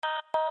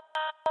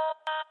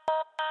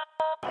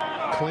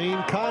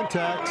Clean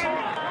contact.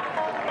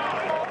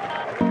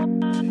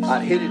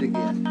 I'd hit it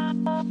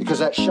again because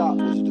that shot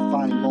was a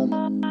defining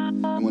moment.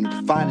 And when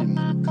a defining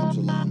moment comes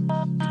along,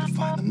 you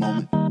define the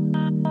moment,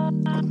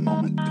 or the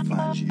moment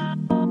defines you.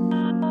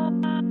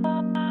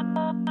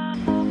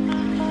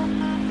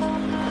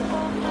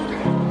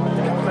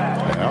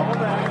 Well,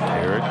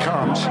 here it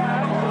comes.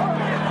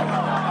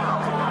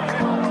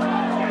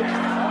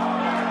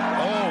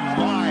 Oh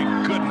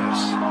my goodness.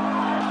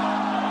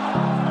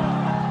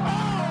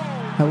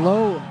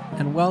 Hello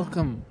and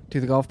welcome to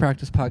the Golf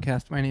Practice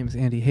Podcast. My name is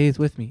Andy Hayes.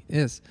 With me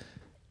is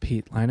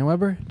Pete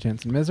Leineweber,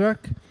 Jantzen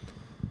Mizrak.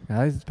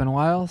 Guys, it's been a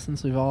while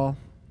since we've all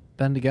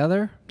been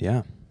together.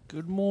 Yeah.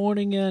 Good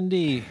morning,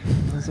 Andy.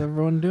 How's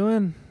everyone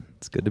doing?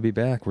 It's good to be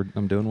back.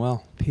 I'm doing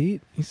well.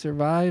 Pete, you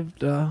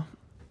survived your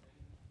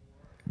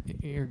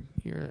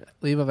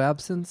leave of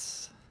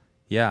absence.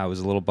 Yeah, I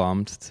was a little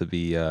bummed to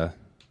be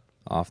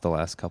off the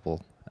last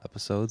couple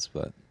episodes,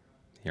 but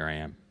here I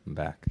am. I'm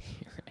back.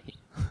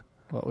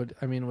 Would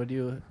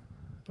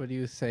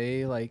you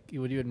say, like,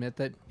 would you admit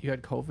that you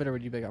had COVID, or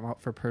would you be like, I'm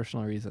out for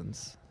personal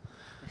reasons?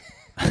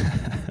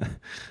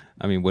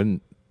 I mean,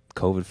 wouldn't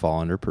COVID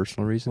fall under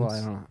personal reasons? Well, I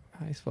don't know.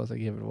 I suppose I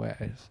gave it away.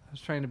 I was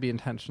trying to be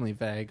intentionally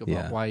vague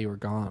about why you were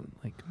gone.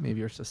 Like,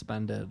 maybe you're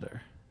suspended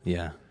or...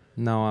 Yeah.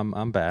 No,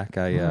 I'm back.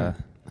 I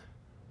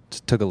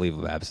just took a leave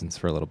of absence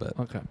for a little bit.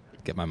 Okay.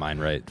 Get my mind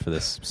right for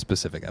this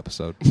specific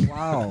episode.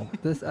 Wow.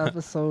 This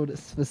episode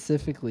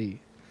specifically,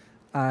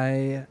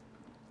 we've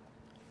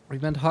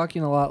been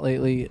talking a lot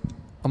lately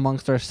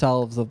amongst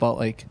ourselves about,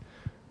 like,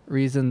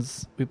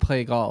 reasons we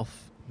play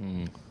golf.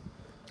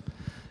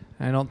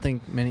 I don't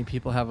think many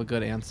people have a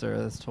good answer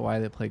as to why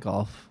they play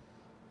golf.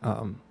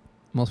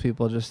 Most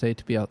people just say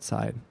to be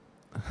outside,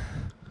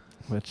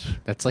 which...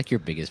 That's like your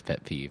biggest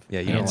pet peeve. Yeah,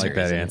 you don't like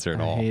that answer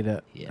at all. I hate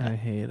it. Yeah. I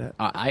hate it.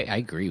 I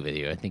agree with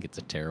you. I think it's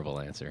a terrible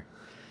answer.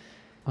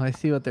 Well, I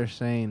see what they're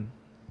saying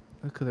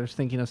because they're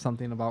thinking of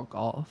something about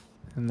golf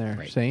and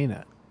they're saying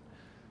it.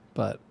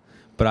 But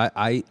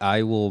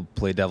I will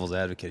play devil's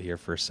advocate here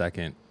for a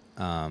second.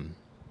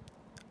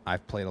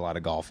 I've played a lot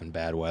of golf in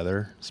bad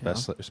weather,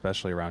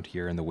 especially around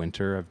here in the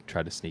winter. I've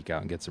tried to sneak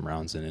out and get some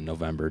rounds in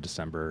November,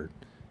 December,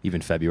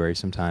 even February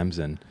sometimes,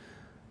 and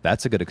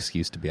that's a good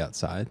excuse to be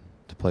outside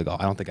to play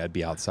golf. I don't think I'd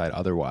be outside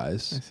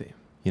otherwise. I see.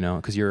 You know,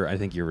 because I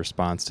think your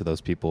response to those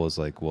people is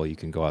like, well, you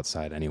can go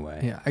outside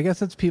anyway. Yeah, I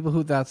guess it's people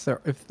who that's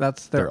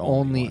their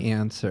only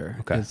answer.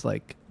 Okay. Is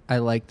like, I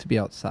like to be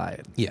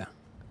outside. Yeah.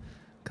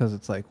 Because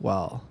it's like,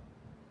 well,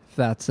 if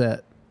that's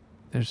it,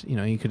 there's,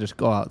 you could just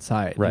go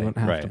outside. Right, You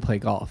wouldn't have to right. play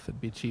golf.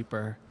 It'd be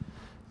cheaper.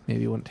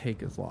 Maybe it wouldn't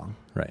take as long.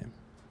 Right.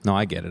 No,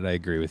 I get it. I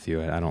agree with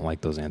you. I don't like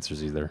those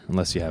answers either,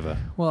 unless you have a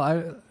Well,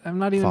 I'm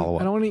not even.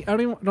 follow-up. I don't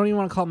even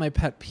want to call it my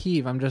pet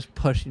peeve. I'm just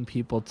pushing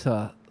people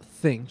to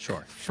think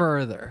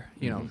further.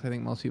 I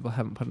think most people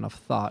haven't put enough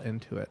thought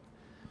into it.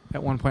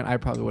 At one point, I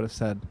probably would have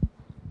said,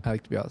 "I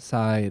like to be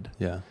outside.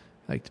 Yeah.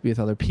 I like to be with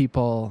other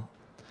people.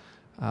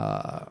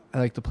 I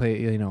like to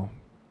play.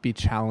 Be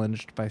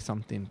challenged by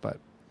something." But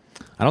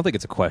I don't think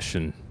it's a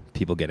question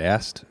people get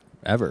asked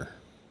ever.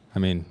 I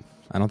mean,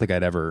 I don't think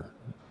I'd ever,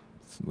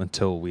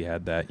 until we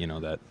had that,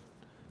 that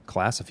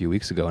class a few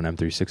weeks ago in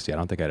M360, I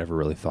don't think I'd ever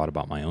really thought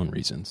about my own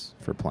reasons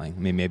for playing. I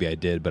mean, maybe I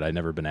did, but I'd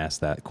never been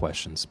asked that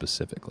question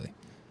specifically.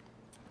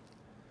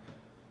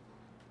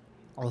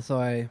 also,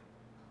 I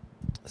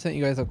sent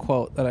you guys a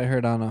quote that I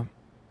heard on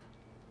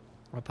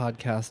a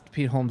podcast,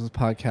 Pete Holmes'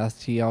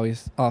 podcast. He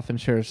often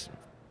shares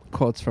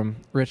quotes from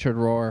Richard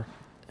Rohr,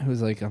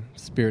 who's like a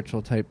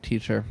spiritual type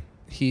teacher.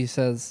 He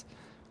says,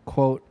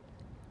 quote,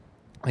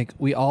 like,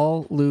 we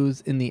all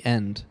lose in the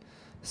end,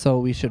 so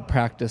we should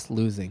practice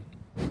losing,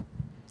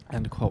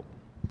 end quote.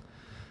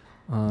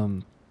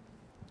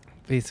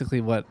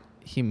 Basically what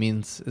he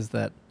means is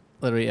that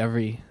literally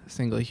every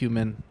single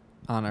human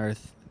on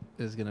earth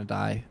is going to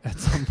die at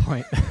some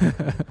point.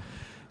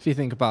 If you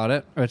think about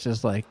it, which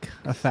is like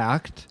a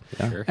fact.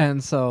 Yeah. Sure.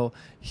 And so,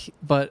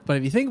 but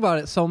if you think about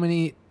it, so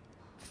many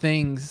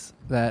things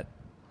that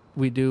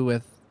we do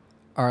with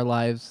our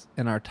lives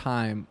and our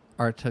time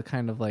are to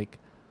kind of like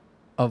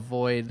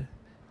avoid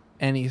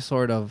any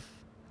sort of,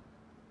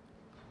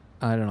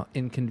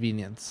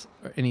 inconvenience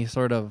or any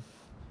sort of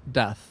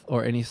death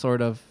or any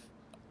sort of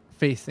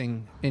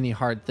facing any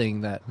hard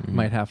thing that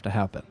might have to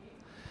happen.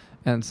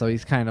 And so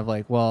he's kind of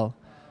like, well,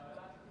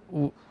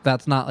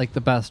 that's not like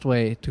the best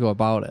way to go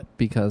about it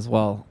because,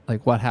 well,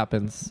 like what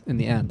happens in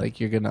the end?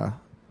 Like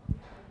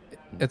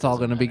it's all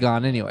going to be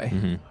gone anyway.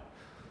 Mm-hmm.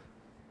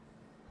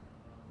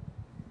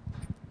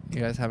 You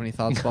guys have any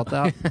thoughts about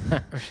that?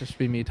 Or should it just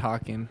be me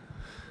talking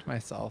to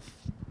myself?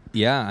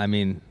 Yeah, I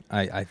mean,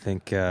 I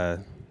think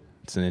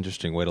it's an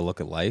interesting way to look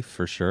at life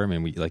for sure. I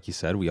mean, like you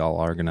said, we all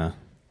are going to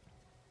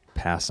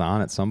pass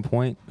on at some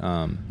point.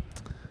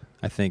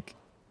 I think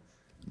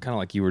kind of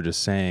like you were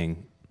just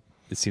saying,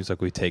 it seems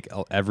like we take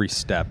every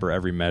step or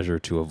every measure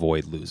to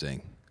avoid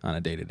losing on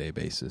a day-to-day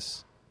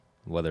basis,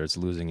 whether it's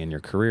losing in your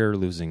career,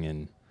 losing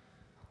in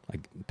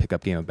like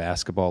pickup game of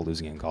basketball,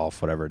 losing in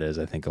golf, whatever it is.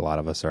 I think a lot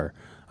of us are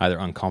either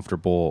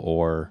uncomfortable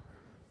or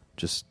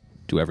just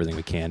do everything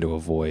we can to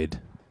avoid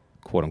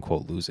quote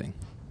unquote losing.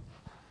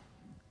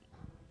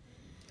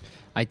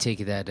 I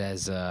take that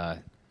as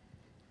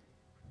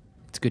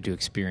it's good to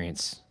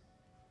experience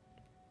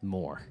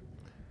more,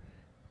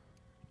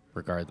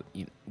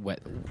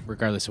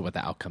 regardless of what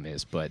the outcome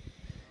is. But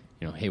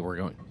hey,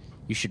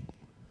 you should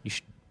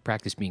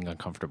practice being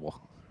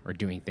uncomfortable or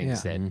doing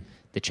things that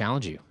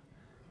challenge you.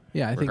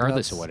 Yeah, I think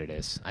regardless of what it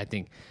is. I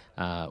think,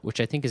 which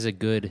I think is a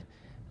good.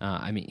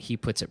 I mean, he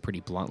puts it pretty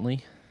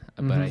bluntly,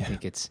 but I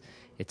think it's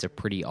a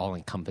pretty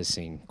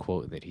all-encompassing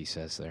quote that he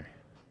says there.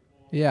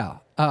 Yeah,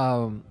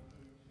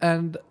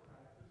 and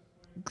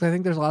 'cause I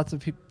think there's lots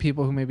of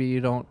people who maybe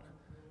you don't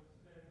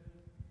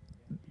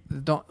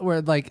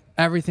where like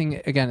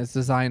everything again is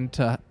designed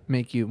to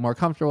make you more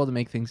comfortable, to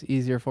make things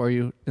easier for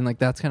you, and like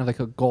that's kind of like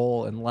a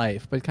goal in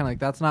life, but kind of like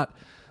that's not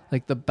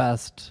like the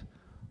best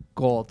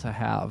goal to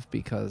have,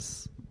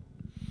 because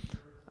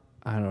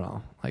I don't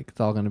know, like it's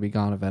all going to be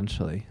gone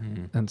eventually.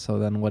 And so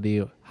then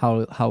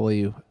how will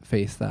you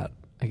face that,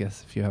 I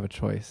guess, if you have a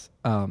choice?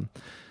 Do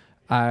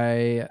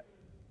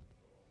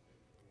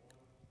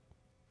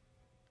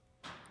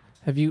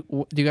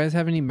you guys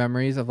have any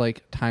memories of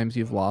like times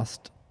you've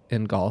lost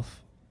in golf?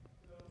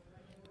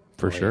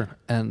 For sure.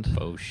 And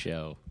Faux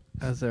show.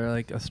 is there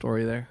like a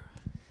story there?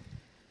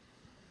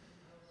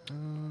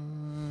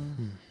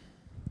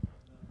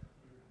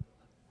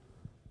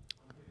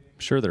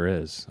 Sure there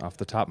is. Off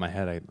the top of my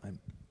head, I'm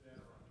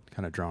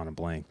kind of drawing a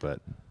blank,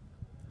 but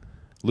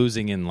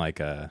losing in like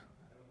a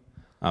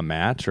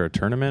match or a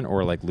tournament,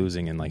 or like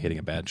losing in like hitting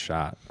a bad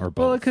shot, or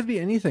both. Well, it could be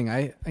anything.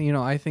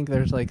 I think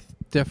there's like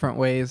different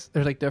ways.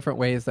 There's like different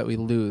ways that we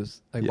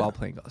lose while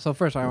playing golf. So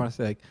first I want to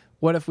say, like,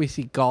 what if we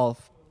see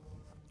golf,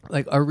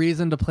 like a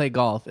reason to play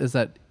golf is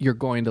that you're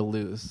going to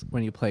lose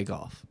when you play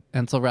golf.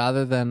 And so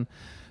rather than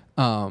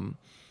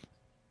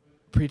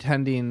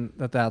pretending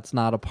that that's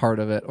not a part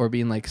of it, or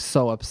being like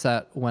so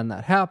upset when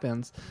that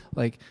happens,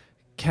 like,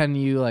 can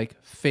you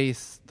like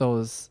face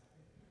those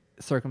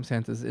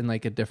circumstances in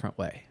like a different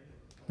way?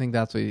 I think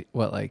that's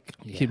what like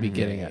he'd be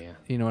getting at.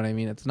 You know what I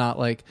mean? It's not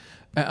like,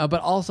 but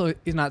also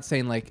he's not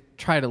saying like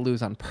try to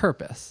lose on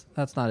purpose.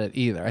 That's not it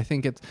either. I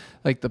think it's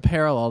like the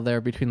parallel there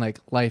between like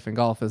life and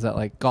golf is that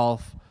like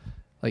golf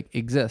like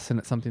exists and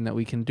it's something that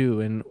we can do,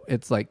 and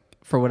it's like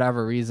for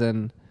whatever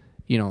reason,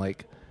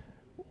 like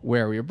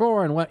where we were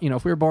born, what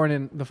if we were born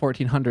in the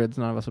 1400s,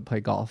 none of us would play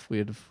golf. We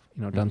would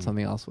have done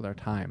something else with our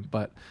time.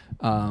 But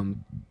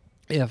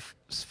if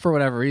for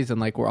whatever reason,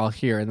 like we're all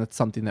here and that's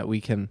something that we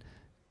can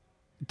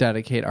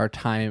dedicate our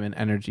time and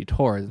energy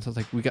towards, and so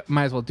it's like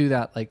might as well do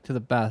that like to the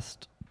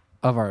best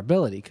of our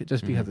ability,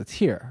 just because it's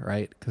here,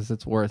 right? Because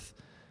it's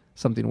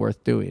something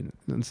worth doing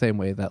in the same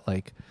way that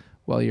like,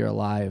 well, you're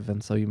alive,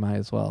 and so you might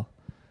as well,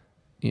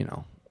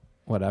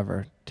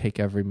 whatever, take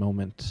every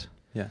moment.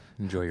 Yeah,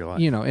 enjoy your life.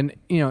 And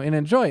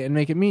enjoy it and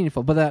make it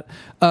meaningful. But that,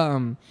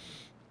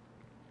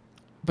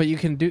 but you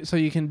can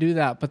do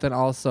that. But then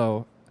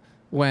also,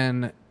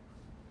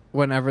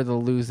 whenever the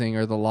losing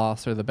or the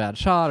loss or the bad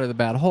shot or the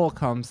bad hole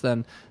comes,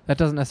 then that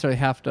doesn't necessarily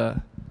have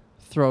to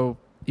throw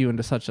you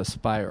into such a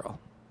spiral,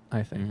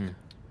 I think.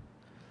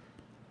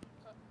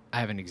 I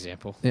have an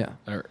example. Yeah.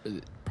 Or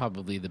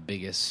probably the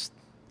biggest,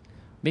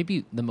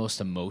 maybe the most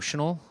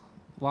emotional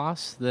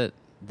loss that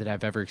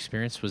I've ever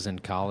experienced was in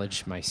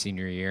college, my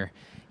senior year.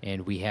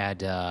 And we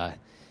had,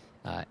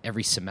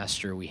 every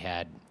semester we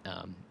had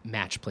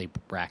match play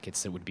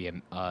brackets that would be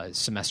a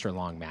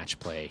semester-long match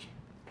play.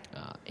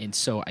 And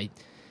so I'm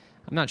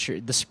not sure.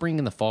 The spring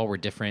and the fall were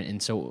different,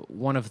 and so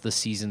one of the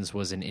seasons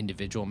was an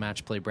individual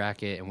match play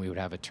bracket, and we would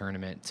have a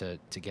tournament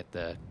to get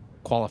the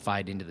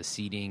qualified into the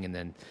seeding, and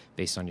then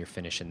based on your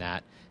finish in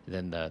that,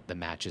 then the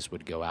matches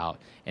would go out,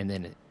 and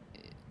then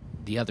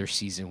the other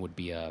season would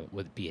be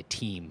a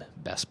team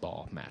best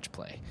ball match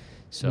play.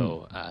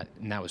 So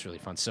and that was really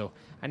fun. So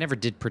I never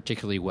did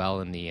particularly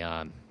well in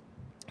the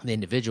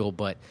individual,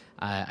 but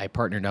I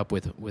partnered up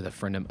with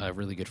a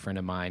really good friend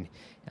of mine.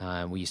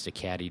 We used to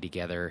caddy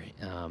together,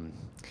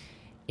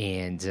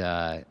 and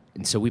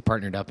so we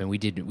partnered up, and we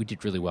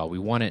did really well. We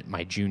won it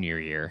my junior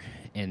year,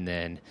 and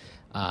then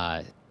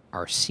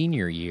our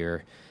senior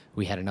year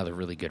we had another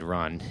really good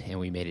run, and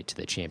we made it to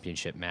the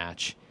championship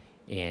match,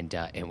 and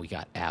we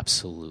got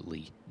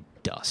absolutely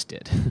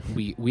dusted.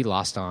 we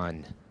lost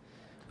on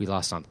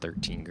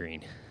 13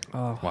 green.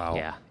 Oh wow!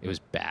 Yeah, it was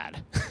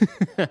bad.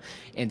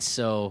 And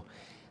so,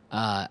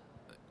 up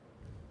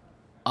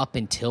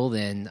until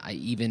then,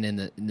 even in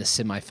the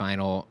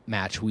semifinal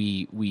match,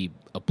 we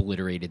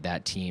obliterated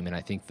that team, and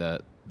I think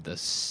the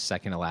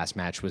second to last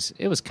match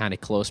was kind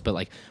of close, but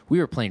like we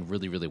were playing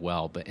really, really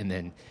well. But and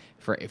then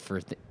for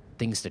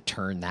things to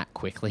turn that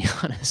quickly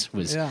on us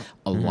was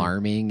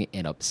alarming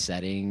and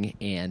upsetting,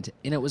 and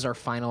it was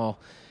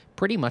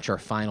pretty much our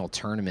final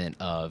tournament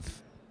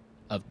of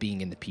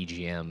being in the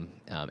PGM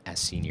as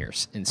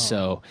seniors, and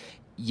so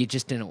you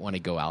just didn't want to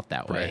go out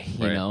that way,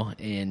 you know,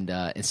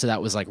 and so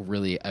that was like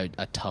really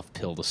a tough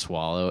pill to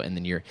swallow. And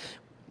then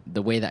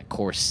the way that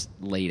course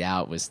laid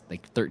out was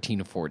like 13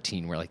 to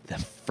 14 were like the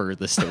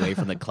furthest away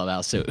from the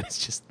clubhouse, so it was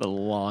just the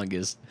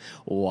longest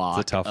walk.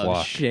 It's a tough of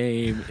walk.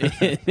 Shame.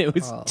 It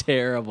was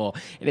terrible,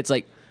 and it's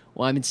like,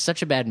 well, I'm in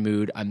such a bad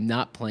mood. I'm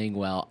not playing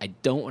well. I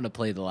don't want to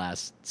play the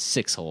last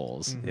 6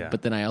 holes, Yeah.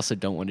 but then I also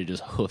don't want to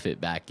just hoof it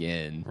back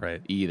in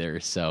either.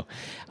 So,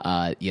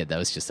 that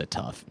was just a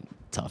tough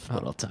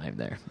little time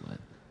there. But.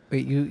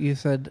 Wait, you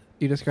said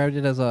you described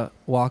it as a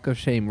walk of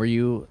shame. Were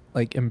you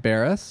like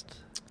embarrassed?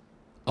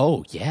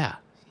 Oh yeah.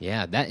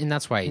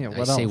 That's why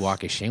I say else?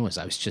 walk of shame was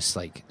I was just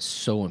like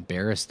so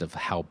embarrassed of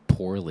how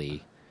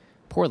poorly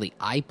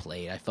I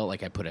played. I felt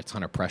like I put a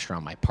ton of pressure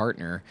on my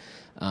partner,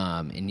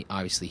 and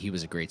obviously he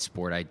was a great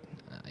sport. I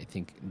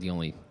think the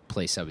only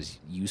place I was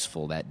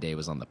useful that day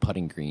was on the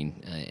putting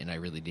green, and I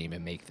really didn't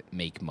even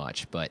make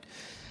much. But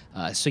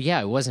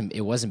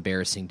it was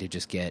embarrassing to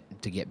just get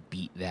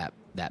beat that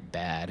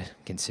bad,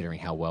 considering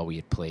how well we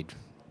had played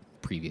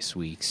previous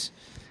weeks.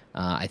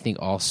 I think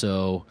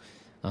also.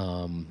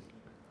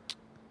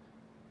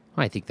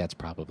 I think that's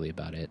probably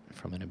about it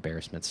from an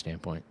embarrassment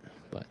standpoint.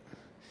 But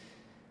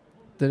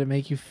Did it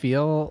make you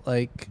feel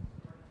like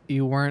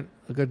you weren't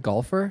a good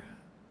golfer?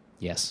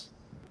 yes.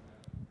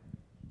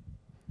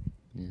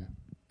 Yeah.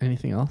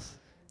 Anything else?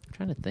 I'm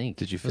trying to think.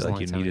 Did you It was feel a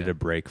like you long time needed ago. a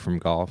break from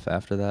golf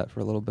after that for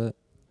a little bit?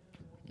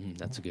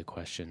 That's a good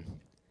question.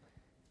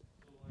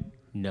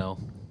 No,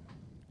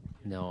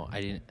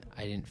 I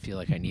didn't feel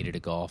like I needed a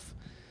golf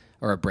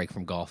or a break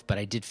from golf, but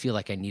I did feel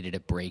like I needed a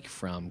break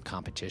from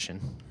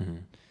competition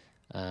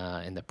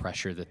and the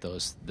pressure that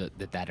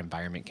that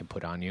environment can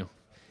put on you.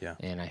 Yeah.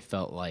 And I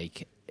felt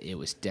like it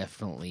was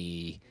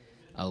definitely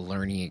a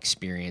learning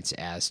experience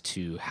as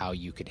to how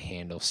you could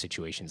handle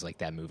situations like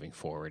that moving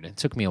forward. It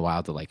took me a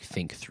while to like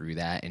think through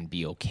that and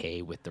be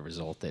okay with the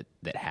result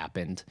that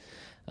happened.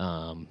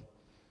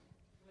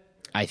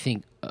 I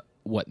think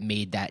what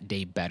made that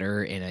day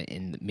better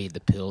and made the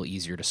pill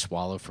easier to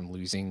swallow from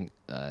losing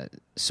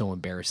so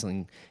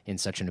embarrassing in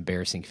such an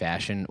embarrassing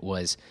fashion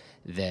was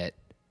that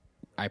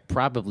I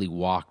probably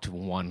walked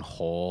one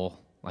hole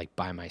like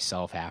by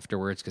myself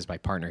afterwards because my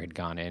partner had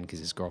gone in because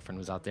his girlfriend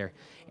was out there,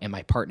 and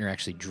my partner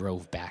actually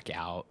drove back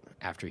out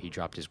after he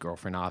dropped his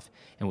girlfriend off,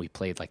 and we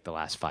played like the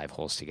last 5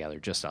 holes together,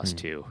 just us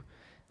two,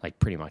 like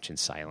pretty much in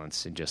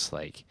silence, and just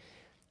like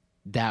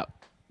that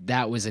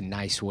was a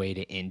nice way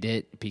to end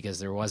it because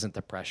there wasn't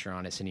the pressure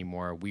on us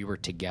anymore. We were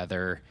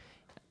together,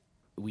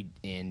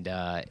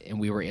 and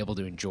we were able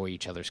to enjoy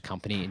each other's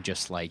company and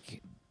just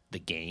like the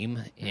game,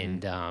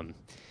 and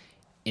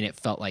it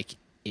felt like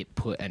it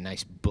put a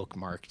nice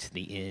bookmark to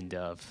the end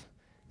of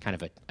kind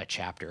of a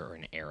chapter or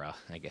an era,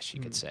 I guess you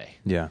could say.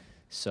 Yeah.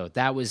 So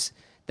that was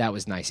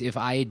nice. If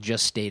I had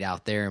just stayed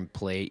out there and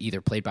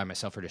either played by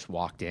myself or just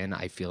walked in,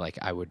 I feel like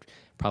I would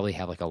probably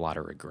have like a lot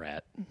of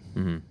regret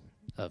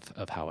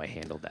of how I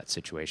handled that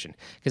situation.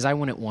 Because I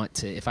wouldn't want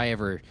to, if I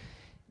ever,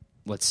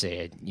 let's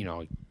say,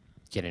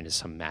 get into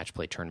some match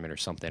play tournament or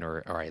something,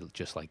 or I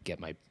just like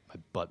get my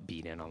butt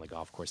beat in on the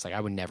golf course, like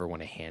I would never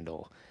want to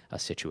handle a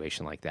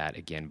situation like that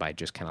again by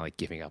just kind of like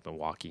giving up and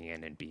walking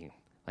in and being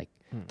like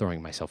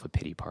throwing myself a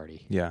pity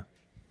party. Yeah.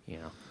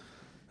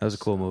 That was a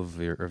cool move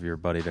of your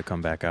buddy to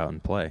come back out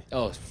and play.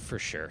 Oh, for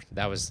sure.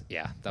 That was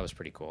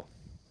pretty cool.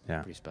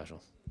 Yeah. Pretty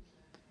special.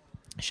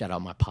 Shout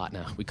out my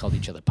partner. We called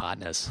each other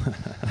partners.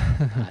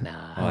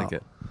 I like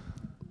it.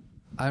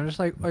 I'm just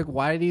like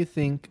why do you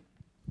think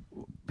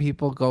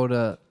people go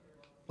to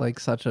like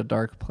such a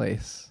dark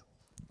place?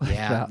 Like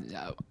Yeah,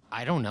 that?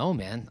 I don't know,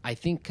 man. I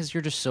think because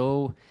you're just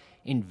so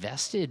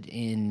invested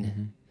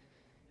in,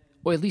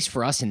 or at least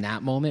for us in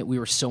that moment, we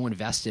were so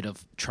invested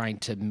of trying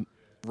to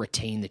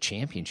retain the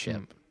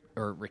championship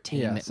or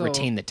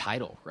retain the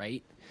title,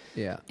 right?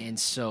 Yeah. And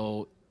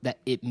so that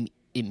it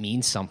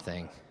means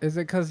something. Is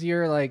it because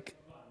you're like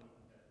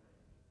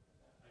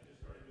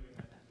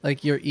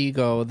your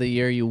ego, the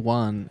year you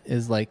won,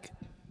 is like,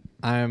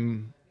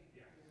 I'm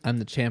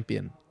the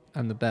champion,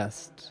 I'm the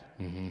best.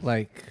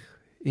 Like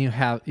you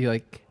have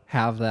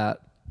that.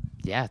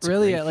 Yeah, it's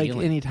really a great at like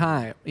feeling. any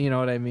time, you know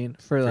what I mean,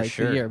 for like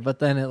sure. a year. But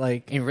then it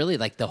like And really,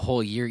 like the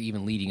whole year,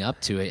 even leading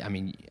up to it, I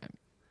mean,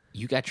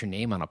 you got your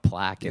name on a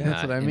plaque in,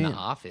 that's what I in mean. the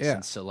office, Yeah.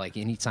 and so like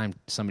anytime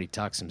somebody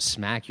talks some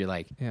smack, you're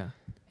like, yeah,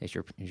 is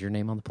your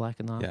name on the plaque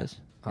in the office?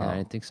 Oh. Yeah, I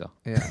didn't think so.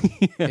 yeah,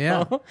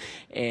 yeah.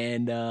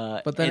 And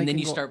But then it and then can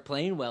you go- start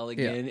playing well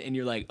again, and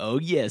you're like, oh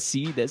yeah,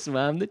 see, that's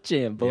why I'm the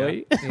champ,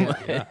 boy.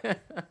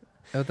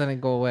 But then it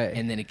go away.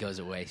 And then it goes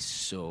away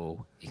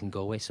it can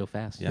go away so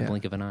fast, in Yeah. the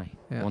blink of an eye,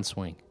 Yeah. one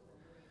swing.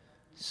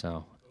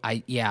 So I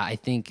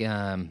think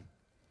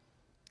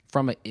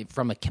from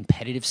a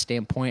competitive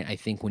standpoint, I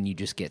think when you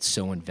just get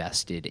so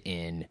invested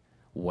in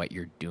what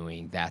you're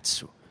doing,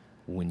 that's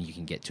when you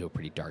can get to a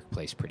pretty dark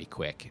place pretty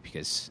quick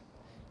because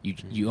you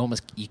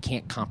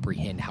can't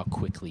comprehend how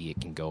quickly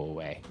it can go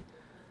away.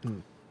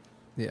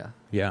 yeah.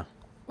 Yeah.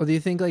 Well, do you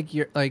think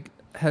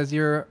has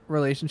your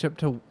relationship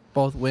to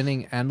both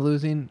winning and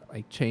losing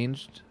like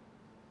changed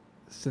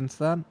since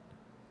then?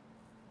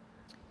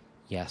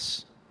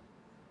 Yes.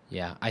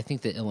 Yeah, I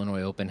think the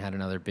Illinois Open had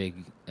another big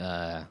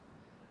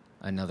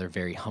another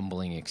very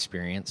humbling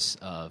experience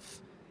of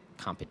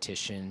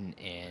competition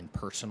and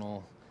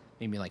personal,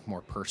 maybe like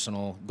more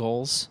personal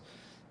goals.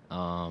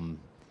 So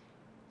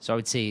I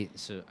would say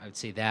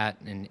that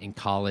in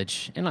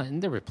college,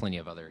 and there were plenty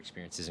of other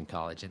experiences in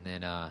college, and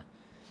then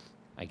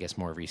I guess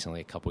more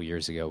recently, a couple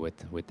years ago,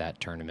 with that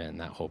tournament and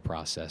that whole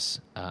process.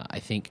 I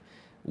think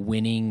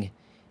winning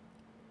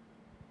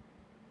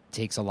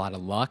takes a lot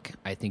of luck.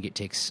 I think it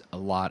takes a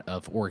lot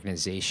of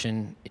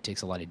organization. It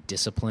takes a lot of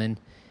discipline,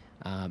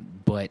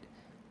 but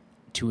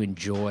to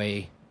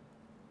enjoy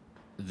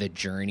the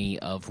journey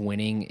of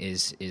winning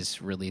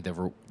is really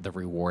the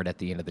reward at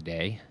the end of the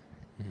day.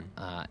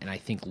 And I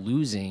think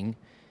losing,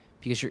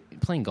 because you're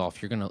playing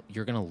golf,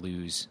 you're gonna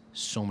lose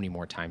so many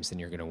more times than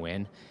you're gonna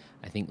win.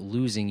 I think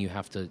losing, you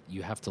have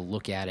to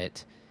look at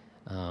it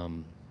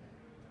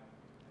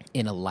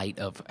in a light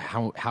of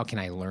how can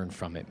I learn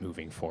from it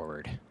moving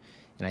forward.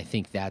 And I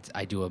think that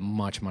I do a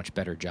much, much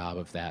better job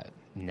of that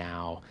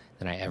now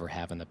than I ever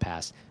have in the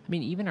past. I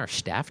mean, even our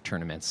staff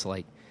tournaments,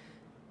 like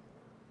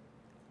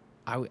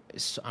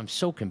I'm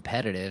so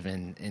competitive,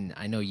 and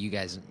I know you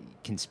guys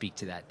can speak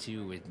to that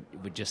too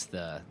with just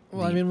the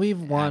I mean, we've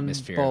won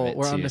both.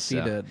 We're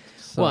undefeated.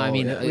 So well, I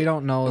mean, we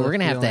don't know. We're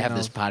gonna have to have feeling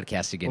this of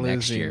podcast again losing.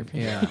 next year.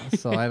 Yeah.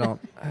 So I don't.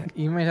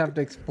 You might have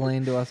to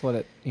explain to us what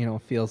it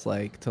feels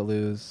like to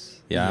lose.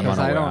 Yeah, Because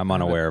I'm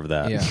unaware of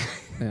that.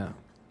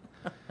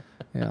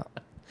 Yeah.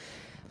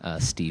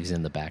 Steve's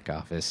in the back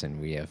office, and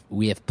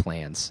we have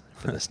plans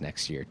for this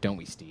next year, don't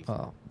we, Steve?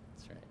 Oh,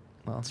 That's right.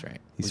 well, That's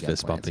right. He's We got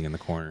fist plans. bumping in the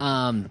corner.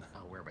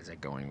 Where was I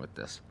going with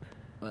this?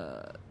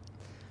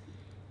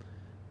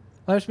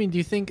 I just mean, do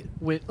you think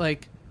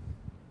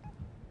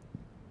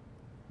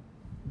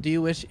do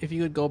you wish if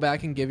you could go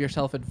back and give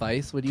yourself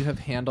advice, would you have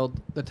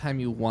handled the time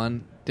you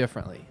won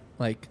differently?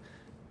 Like,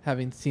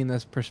 having seen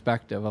this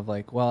perspective of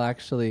like, well,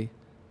 actually,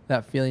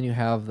 that feeling you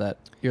have that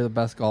you're the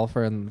best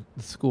golfer in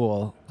the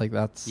school, like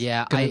that's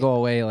gonna go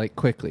away like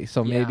quickly.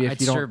 So maybe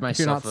if you're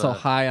not so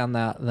high on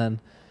that, then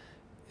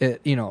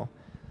it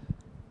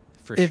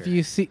For if sure.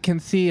 you can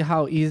see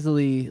how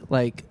easily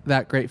like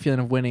that great feeling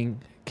of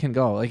winning can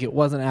go. Like it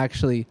wasn't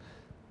actually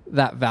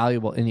that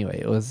valuable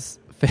anyway. It was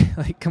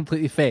like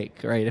completely fake,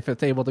 right? If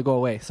it's able to go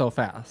away so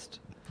fast.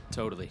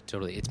 Totally.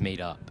 It's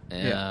made up.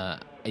 Yeah.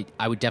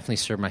 I would definitely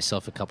serve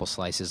myself a couple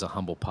slices of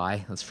humble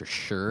pie. That's for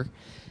sure.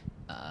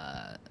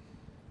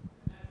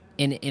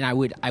 And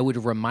I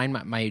would remind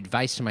my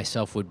advice to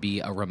myself would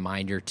be a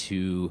reminder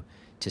to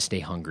stay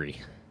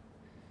hungry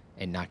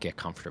and not get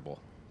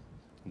comfortable.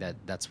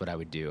 That's what I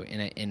would do.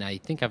 And I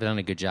think I've done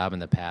a good job in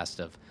the past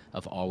of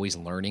always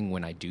learning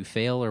when I do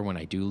fail or when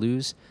I do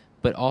lose,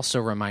 but also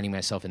reminding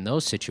myself in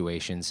those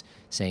situations,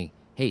 saying,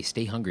 "Hey,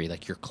 stay hungry.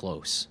 Like you're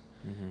close.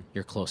 Mm-hmm.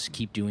 You're close.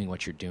 Keep doing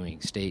what you're doing.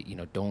 Stay.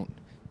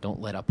 Don't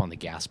let up on the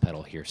gas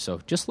pedal here."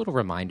 So just little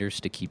reminders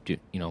to keep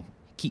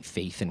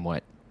faith in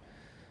what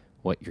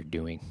you're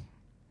doing.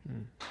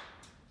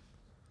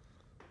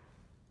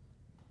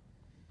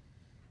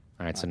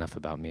 All right, it's enough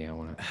about me. I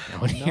want to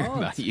hear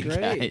about you great.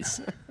 guys.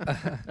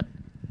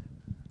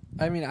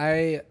 I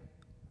mean,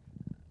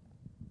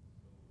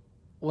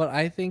 what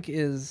I think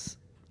is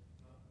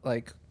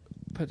like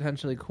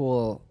potentially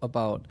cool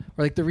about,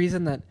 or like the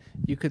reason that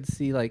you could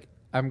see like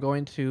the way I'm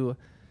going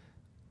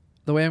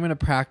to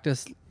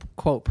practice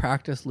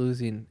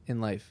losing in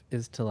life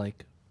is to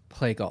like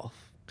play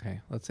golf. Okay,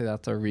 let's say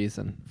that's a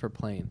reason for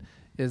playing,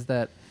 is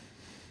that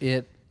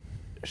it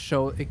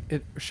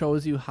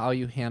shows you how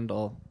you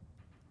handle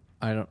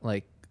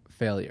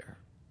failure.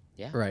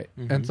 Yeah. Right.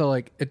 Mm-hmm. And so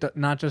like it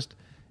shows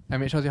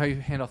you how you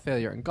handle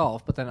failure in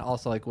golf, but then it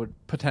also like would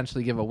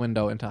potentially give a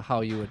window into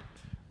how you would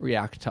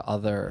react to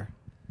other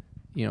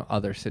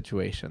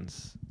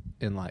situations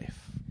in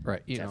life.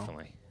 Right.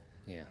 Definitely.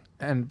 Yeah.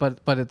 And but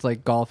it's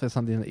like golf is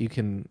something that you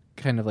can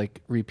kind of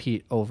like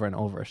repeat over and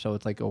over. So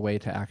it's like a way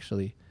to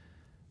actually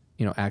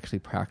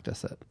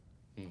practice it.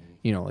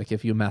 Mm-hmm. Like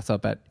if you mess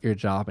up at your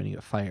job and you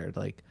get fired,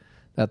 like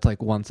that's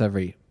like once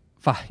every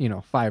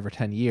 5 or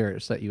 10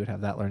 years that you would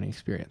have that learning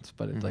experience,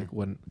 but it like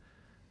wouldn't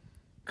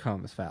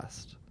come as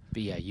fast.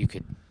 But yeah, you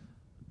could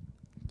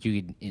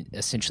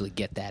essentially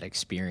get that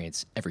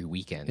experience every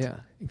weekend.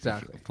 Yeah,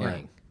 exactly.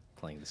 Playing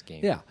this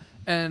game. Yeah,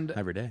 and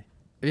Every day.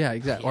 Yeah,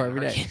 exactly. Yeah, or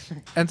every day.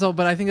 right. And so,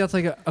 but I think that's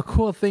like a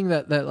cool thing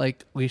that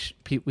like we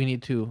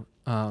need to,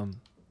 I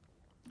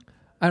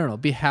don't know,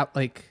 be happy.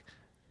 Like,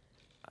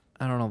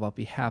 I don't know about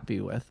be happy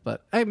with,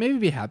 but maybe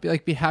be happy.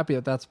 Like, be happy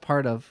that that's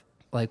part of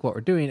like what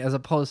we're doing, as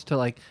opposed to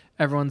like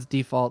everyone's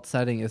default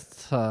setting is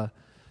to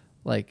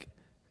like,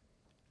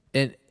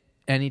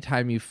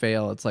 anytime you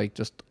fail, it's like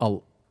it's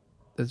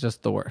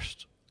just the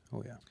worst.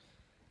 Oh yeah.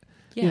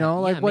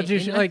 Yeah, what you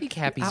should I like. think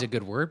happy is a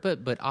good word,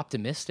 but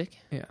optimistic.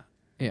 Yeah.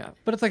 Yeah.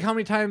 But it's like how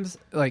many times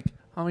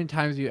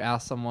you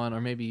ask someone or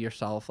maybe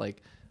yourself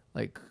like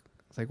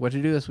it's like, what'd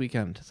you do this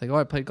weekend? It's like, oh,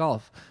 I played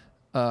golf.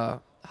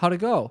 How'd it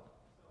go?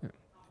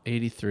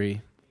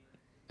 83.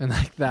 And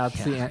like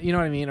that's the you know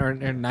what I mean? Or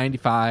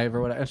 95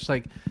 or whatever. It's just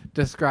like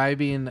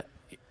describing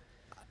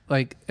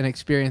like an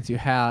experience you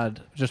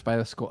had just by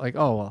the score. Like,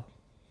 oh well,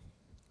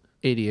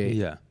 88.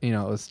 Yeah. You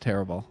know, it was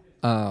terrible.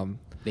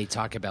 They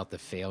talk about the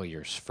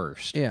failures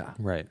first. Yeah.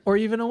 Right. Or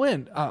even a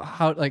win.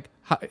 How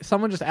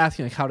someone just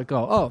asking like how to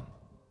go. Oh,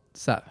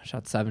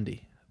 shot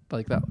 70.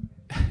 Like that.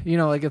 You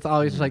know, like it's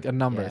always just like a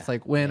number. Yeah. It's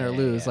like win or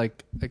lose, yeah.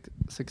 like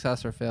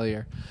success or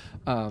failure.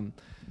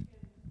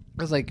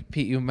 Because like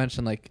Pete, you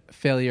mentioned like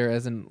failure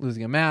as in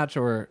losing a match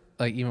or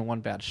like even one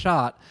bad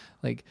shot.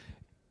 Like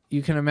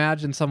you can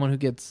imagine someone who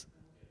gets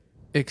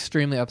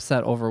extremely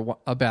upset over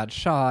a bad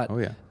shot. Oh,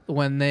 yeah.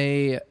 When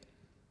they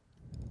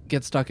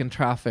get stuck in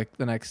traffic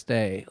the next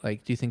day,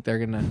 like do you think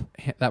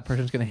that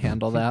person's gonna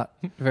handle that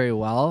very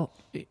well?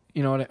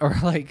 You know, or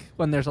like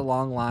when there's a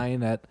long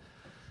line at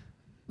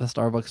the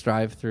Starbucks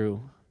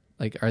drive-through,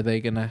 like are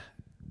they gonna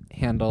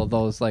handle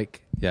those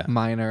like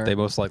minor? They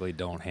most likely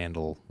don't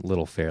handle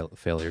little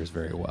failures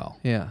very well.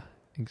 Yeah,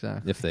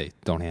 exactly. If they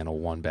don't handle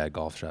one bad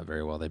golf shot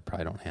very well, they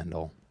probably don't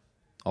handle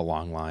a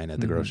long line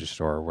at the grocery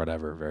store or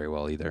whatever very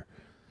well either.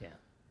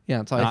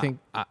 Yeah, so I think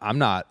I'm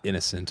not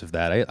innocent of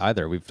that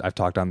either. I've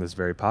talked on this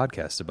very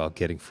podcast about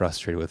getting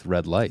frustrated with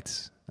red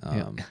lights,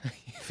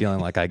 feeling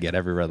like I get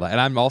every red light, and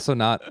I'm also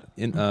not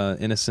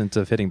innocent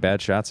of hitting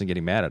bad shots and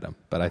getting mad at them.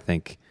 But I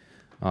think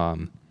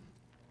I've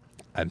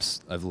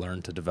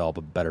learned to develop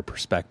a better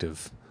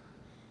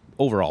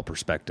overall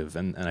perspective,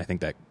 and I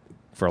think that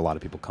for a lot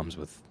of people comes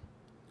with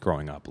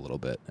growing up a little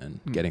bit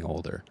and getting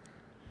older.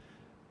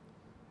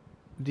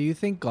 Do you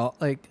think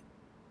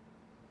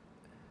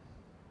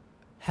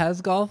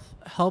has golf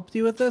helped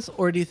you with this,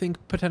 or do you think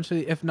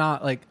potentially, if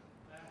not, like,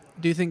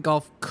 do you think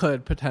golf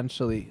could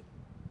potentially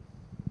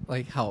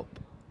like help?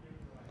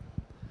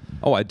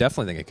 Oh, I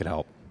definitely think it could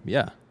help.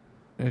 Yeah,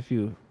 If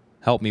you,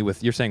 help me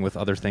with, you're saying with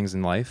other things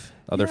in life,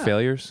 other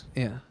failures.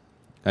 yeah,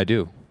 I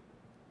do.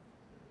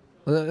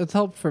 well, it's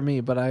helped for me,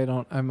 but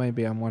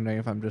I'm wondering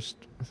if I'm just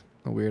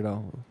a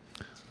weirdo.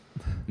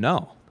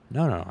 No,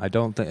 I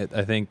don't think.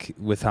 I think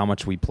with how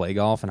much we play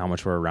golf and how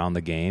much we're around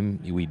the game,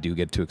 we do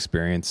get to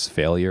experience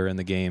failure in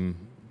the game,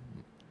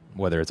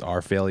 whether it's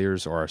our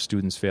failures or our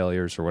students'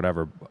 failures or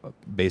whatever,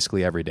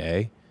 basically every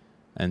day.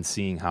 And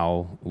seeing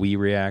how we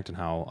react and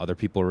how other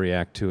people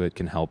react to it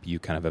can help you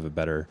kind of have a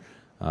better,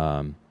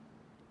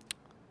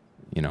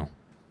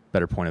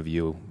 better point of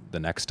view the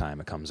next time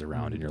it comes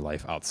around in your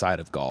life outside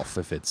of golf.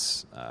 If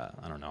it's,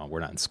 I don't know, we're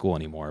not in school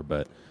anymore,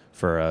 but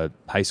for a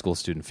high school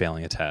student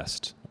failing a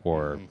test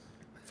or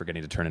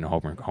forgetting to turn in a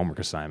homework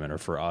assignment, or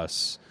for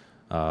us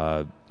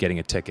getting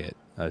a ticket,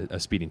 a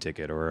speeding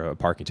ticket or a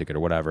parking ticket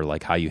or whatever,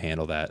 like how you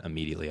handle that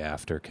immediately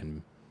after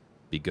can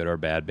be good or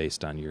bad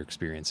based on your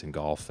experience in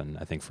golf. And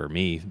I think for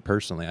me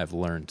personally, I've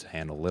learned to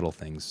handle little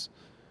things,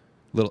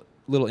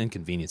 little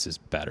inconveniences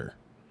better,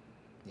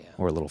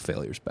 or little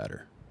failures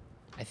better.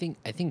 I think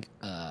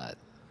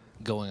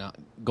going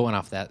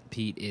off that,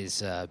 Pete,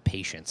 is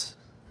patience.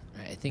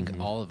 Right? I think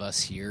all of us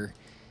here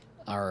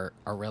are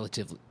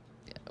relatively.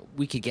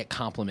 We could get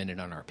complimented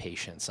on our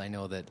patience. I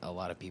know that a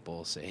lot of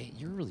people say, "Hey,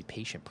 you're a really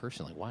patient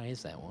person. Like, why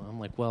is that?" Well, I'm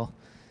like, well,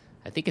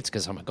 I think it's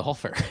because I'm a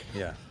golfer.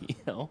 Yeah,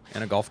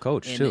 and a golf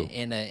coach too.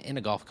 And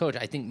a golf coach.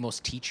 I think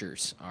most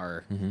teachers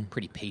are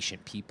pretty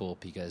patient people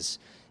because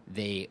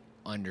they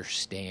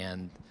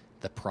understand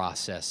the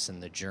process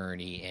and the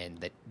journey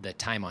and the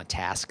time on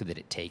task that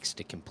it takes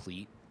to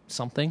complete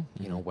something.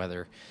 You know,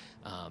 whether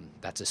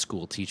that's a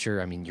school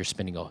teacher. I mean, you're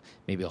spending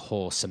maybe a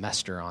whole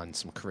semester on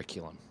some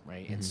curriculum,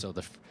 right? And so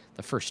the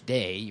first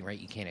day, right,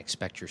 you can't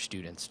expect your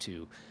students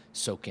to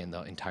soak in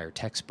the entire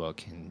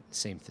textbook. And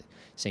same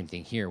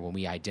thing here. When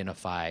we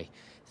identify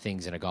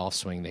things in a golf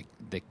swing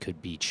that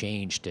could be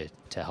changed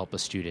to help a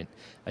student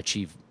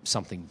achieve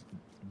something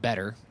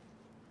better,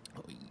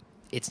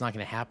 it's not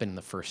going to happen in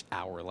the first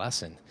hour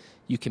lesson.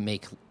 You can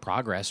make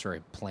progress or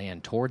a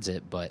plan towards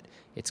it, but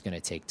it's going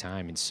to take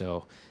time. And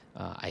so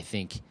I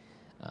think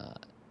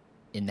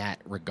in that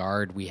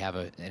regard, we have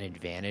an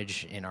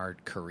advantage in our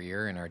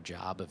career and our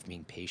job of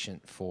being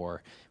patient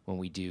for when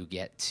we do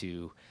get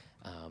to,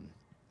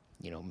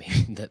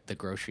 maybe the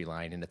grocery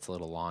line and it's a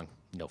little long.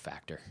 No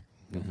factor.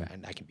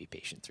 And I can be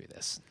patient through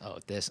this.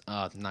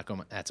 I'm not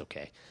going. That's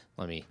okay.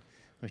 Let me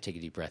take a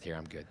deep breath here.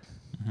 I'm good.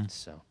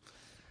 So.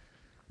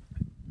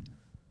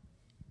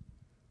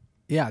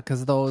 Yeah,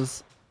 because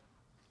those,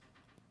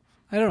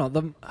 I don't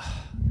know,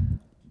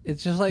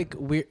 it's just like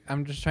weird.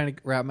 I'm just trying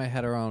to wrap my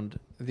head around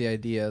the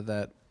idea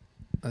that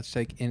let's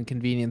take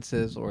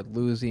inconveniences or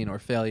losing or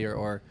failure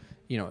or,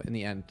 in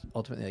the end,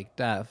 ultimately like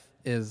death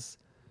is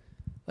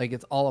like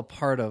it's all a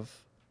part of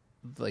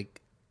like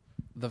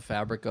the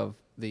fabric of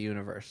the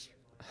universe.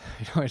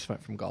 I just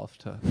went from golf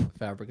to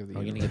fabric of the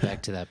universe. We're going to get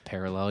back to that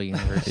parallel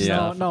universe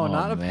No, stuff.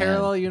 not a man.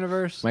 parallel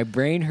universe. My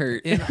brain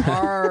hurt.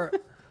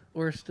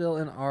 We're still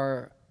in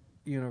our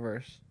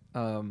universe.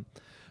 But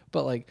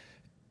like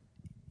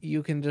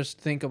you can just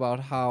think about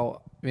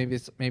how maybe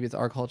it's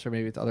our culture,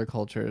 maybe it's other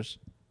cultures,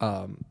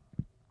 how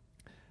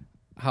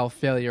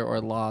failure or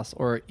loss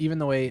or even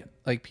the way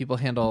like people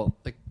handle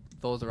like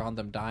those around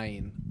them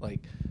dying, like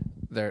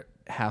they're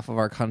half of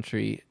our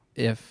country,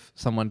 if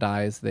someone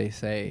dies they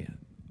say,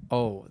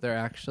 oh,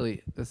 this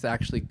is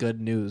actually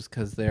good news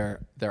because they're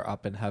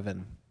up in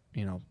heaven,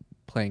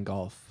 playing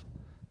golf.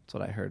 That's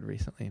what I heard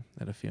recently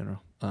at a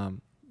funeral.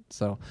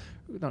 So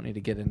we don't need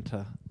to get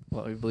into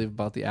what we believe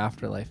about the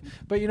afterlife,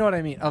 but you know what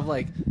I mean. Of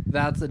like,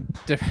 that's an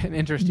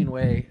interesting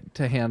way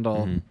to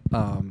handle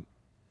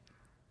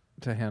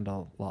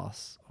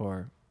loss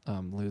or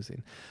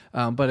losing.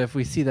 But if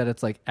we see that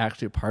it's like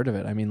actually part of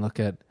it, I mean, look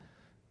at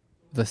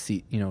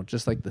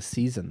just like the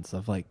seasons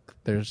of like,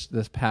 there's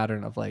this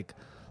pattern of like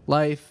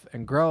life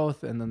and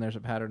growth, and then there's a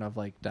pattern of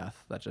like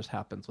death that just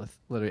happens with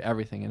literally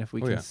everything. And if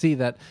we can see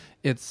that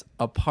it's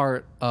a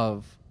part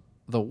of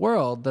the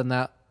world, then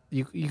that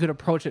you could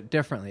approach it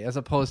differently, as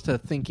opposed to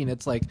thinking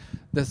it's like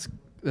this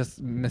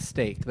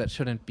mistake that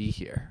shouldn't be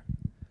here.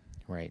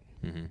 Right.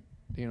 Mm-hmm.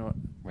 You know.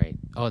 Right.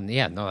 Oh,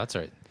 yeah. No, that's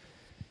right.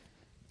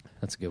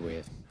 That's a good way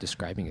of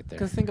describing it there.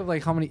 Because think of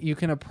like how many you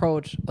can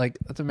approach. Like,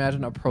 let's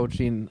imagine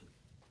approaching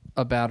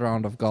a bad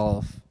round of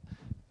golf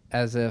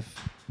as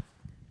if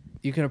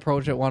you can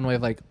approach it one way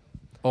of like,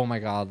 oh my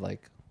God,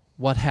 like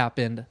what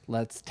happened?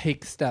 Let's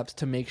take steps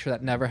to make sure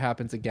that never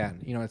happens again.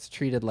 You know, it's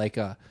treated like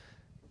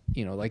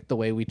like the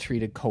way we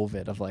treated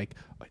COVID of like,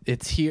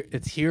 it's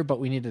here, but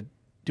we need to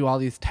do all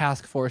these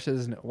task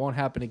forces and it won't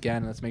happen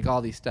again. Let's make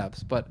all these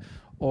steps.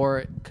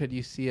 Or could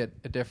you see it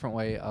a different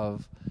way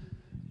of,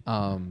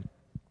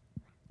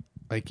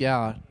 like,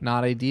 yeah,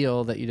 not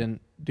ideal that you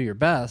didn't do your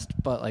best,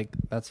 but like,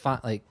 that's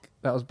fine. Like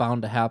that was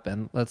bound to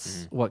happen.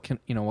 What can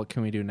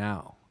we do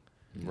now?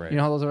 Right. You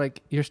know how those are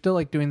like, you're still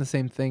like doing the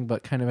same thing,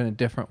 but kind of in a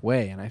different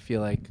way. And I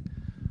feel like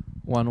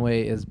one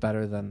way is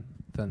better than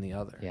the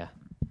other. Yeah.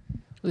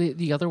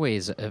 The other way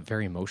is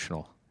very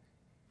emotional.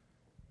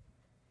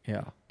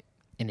 Yeah.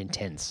 And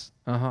intense.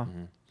 Uh-huh.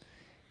 Mm-hmm.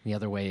 The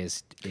other way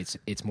is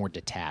it's more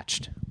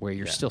detached, where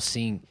you're still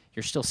seeing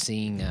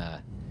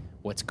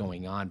what's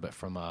going on, but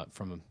from a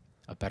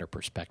better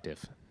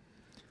perspective.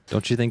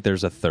 Don't you think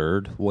there's a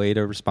third way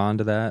to respond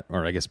to that?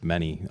 Or I guess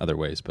many other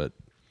ways, but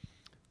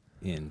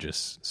in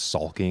just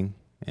sulking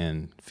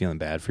and feeling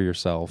bad for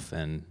yourself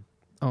and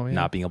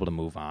not being able to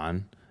move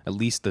on. At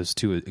least those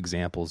two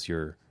examples,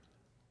 you're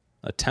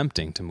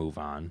attempting to move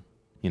on.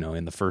 You know,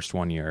 in the first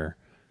one, you're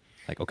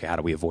like, okay, how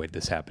do we avoid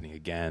this happening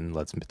again?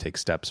 Let's take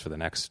steps for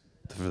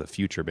the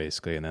future,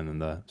 basically. And then in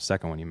the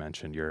second one you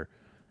mentioned, you're,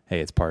 hey,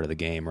 it's part of the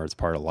game or it's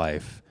part of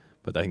life.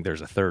 But I think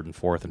there's a third and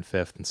fourth and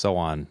fifth and so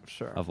on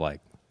of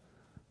like,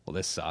 well,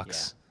 this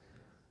sucks.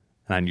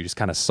 Yeah. And you just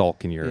kind of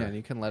sulk in your... Yeah, and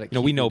you can let it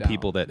we know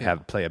people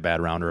that play a bad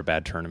round or a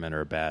bad tournament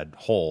or a bad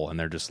hole, and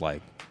they're just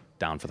like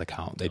down for the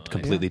count. They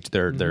completely...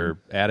 Their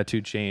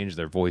attitude changed,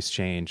 their voice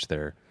changed,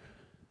 their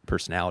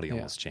personality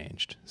almost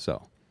changed.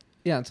 So...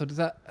 Yeah, and so does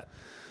that...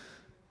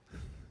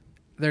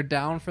 They're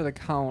down for the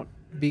count.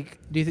 Do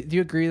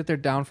you agree that they're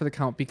down for the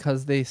count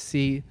because they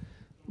see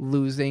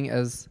losing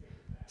as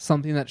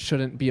something that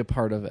shouldn't be a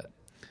part of it?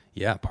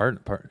 Yeah,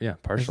 partially,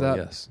 Is that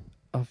yes.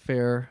 a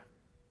fair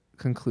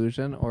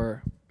conclusion,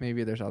 or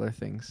maybe there's other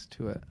things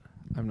to it?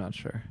 I'm not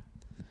sure.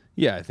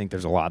 Yeah, I think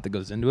there's a lot that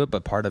goes into it,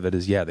 but part of it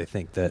is, they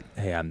think that,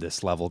 hey, I'm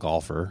this level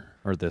golfer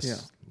or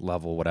this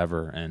level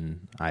whatever,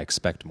 and I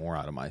expect more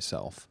out of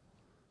myself.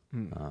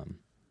 And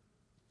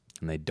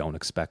they don't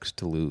expect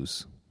to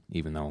lose,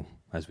 even though,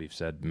 as we've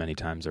said many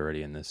times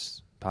already in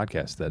this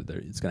podcast, that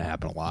it's going to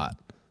happen a lot.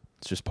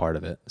 It's just part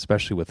of it,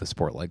 especially with a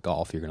sport like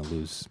golf. You're going to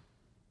lose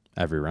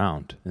every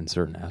round in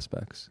certain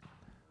aspects.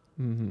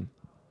 Mm-hmm.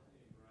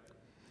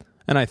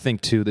 And I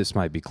think, too, this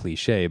might be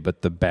cliche,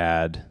 but the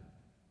bad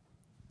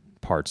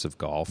parts of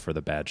golf, or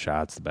the bad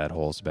shots, the bad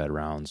holes, the bad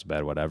rounds, the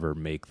bad whatever,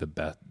 make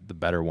the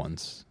better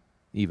ones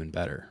even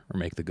better, or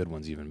make the good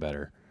ones even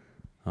better.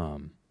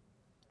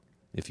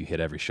 If you hit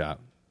every shot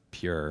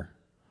pure,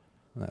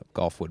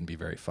 golf wouldn't be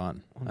very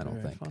fun, I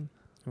don't think. Fun.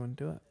 You wouldn't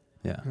do it.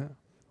 Yeah.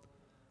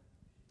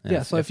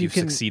 And so if you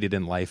succeeded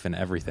in life and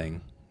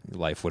everything,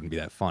 life wouldn't be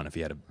that fun. If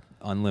you had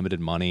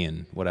unlimited money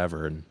and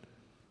whatever, and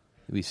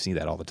we see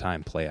that all the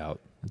time play out.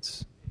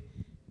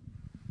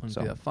 Wouldn't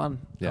be that fun.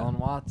 Yeah. Alan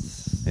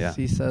Watts, Yeah.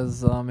 he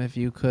says, if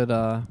you could,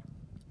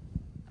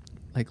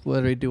 like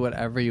literally do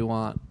whatever you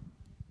want,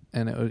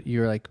 and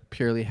you're like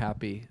purely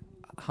happy,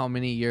 how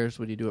many years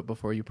would you do it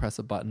before you press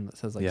a button that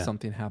says like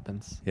something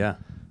happens? Yeah.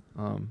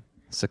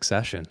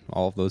 Succession.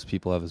 All of those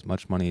people have as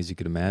much money as you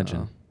could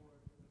imagine.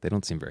 They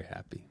don't seem very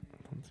happy.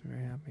 Don't seem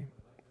very happy.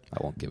 I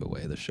won't give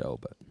away the show,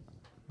 but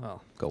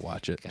go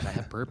watch it. Gotta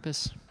have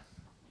purpose.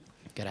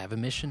 Gotta have a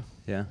mission.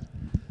 Yeah.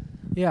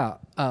 Yeah.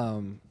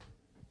 I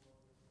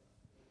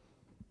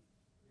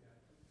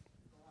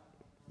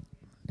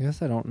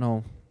guess I don't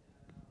know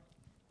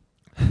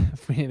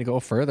if we need to go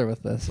further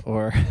with this,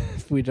 or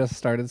if we just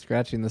started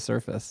scratching the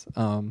surface.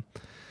 I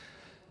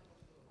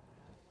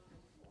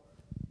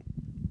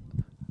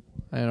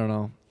don't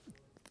know.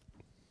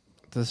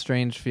 It's a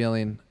strange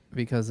feeling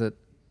because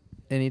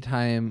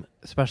anytime,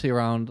 especially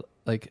around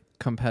like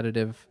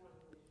competitive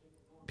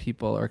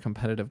people or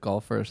competitive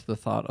golfers, the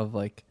thought of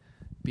like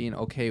being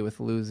okay with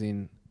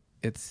losing,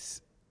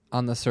 it's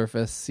on the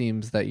surface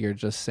seems that you're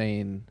just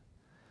saying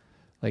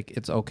like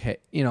it's okay.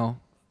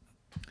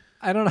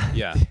 I don't know.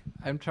 Yeah.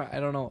 I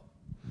don't know.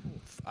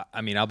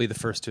 I mean, I'll be the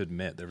first to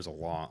admit there was a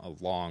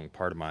long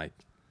part of my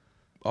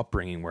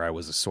upbringing where I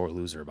was a sore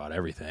loser about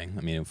everything.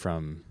 I mean,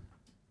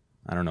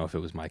 I don't know if it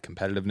was my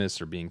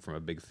competitiveness or being from a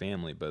big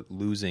family, but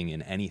losing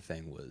in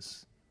anything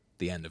was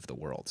the end of the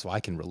world. So I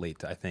can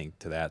relate, I think,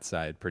 to that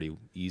side pretty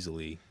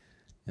easily,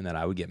 in that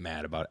I would get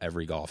mad about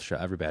every golf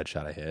shot, every bad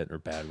shot I hit or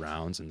bad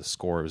rounds, and the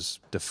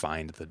scores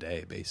defined the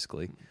day,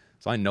 basically.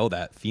 So I know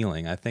that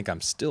feeling. I think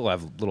I'm still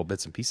have little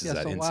bits and pieces of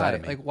that inside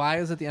of me. Like, why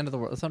is it the end of the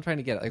world? That's what I'm trying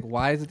to get at. Like,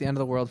 why is it the end of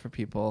the world for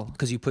people?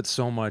 Because you put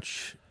so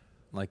much,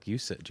 like you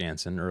said,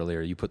 Jantzen,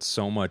 earlier, you put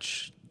so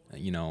much,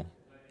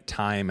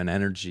 time and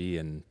energy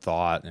and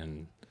thought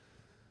and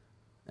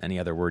any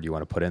other word you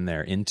want to put in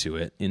there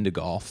into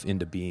golf,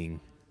 into being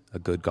a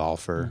good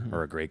golfer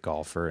or a great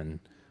golfer. And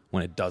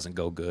when it doesn't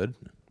go good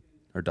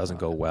or doesn't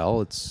go well,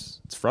 it's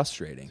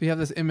frustrating. So you have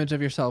this image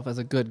of yourself as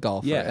a good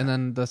golfer, and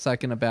then the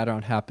second a bad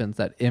round happens,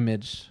 that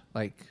image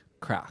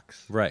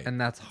cracks, right?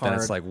 And that's hard. Then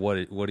it's like, what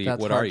are you?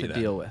 That's what hard are you to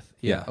then? deal with?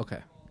 Yeah. Okay.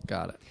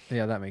 Got it.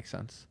 Yeah, that makes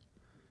sense.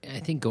 I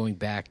think going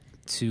back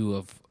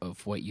to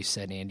of what you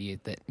said, Andy,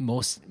 that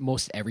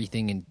most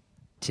everything in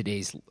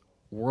today's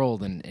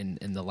world and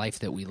the life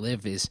that we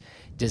live is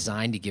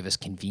designed to give us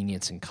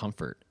convenience and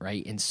comfort,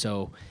 right? And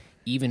so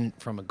even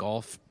from a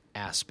golf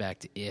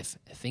aspect, if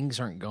things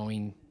aren't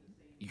going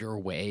your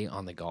way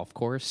on the golf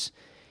course,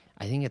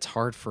 I think it's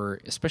hard for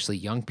especially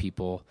young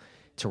people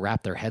to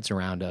wrap their heads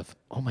around of,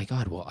 oh my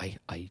God, well,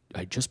 I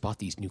just bought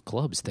these new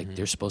clubs that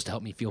they're supposed to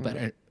help me feel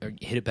better or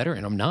hit it better,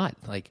 and I'm not.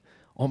 Like,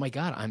 oh my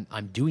God,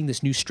 I'm doing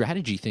this new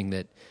strategy thing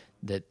that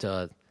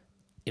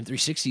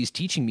M360 is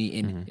teaching me,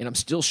 and I'm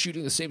still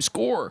shooting the same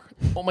score.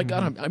 Oh my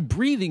God, I'm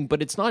breathing,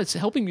 but it's not. It's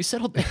helping me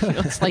settle down.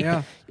 It's like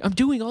I'm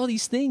doing all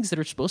these things that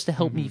are supposed to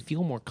help me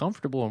feel more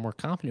comfortable and more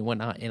confident and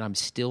whatnot, and I'm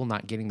still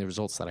not getting the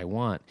results that I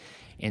want.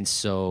 And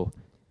so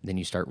then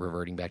you start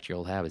reverting back to your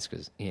old habits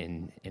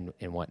and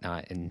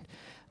whatnot. And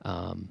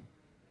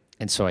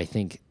so I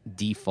think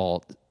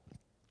default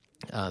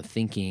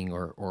thinking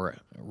or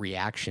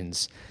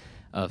reactions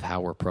of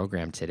how we're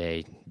programmed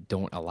today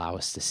don't allow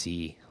us to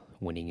see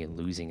winning and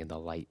losing in the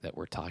light that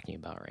we're talking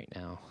about right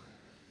now.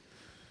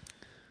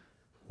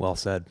 Well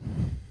said.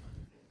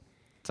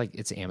 It's like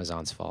it's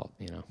Amazon's fault,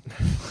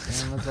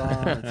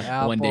 Amazon, it's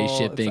Apple, one day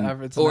shipping.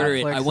 It's Order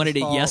it. Netflix's I wanted it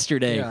fault.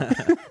 yesterday. Yeah.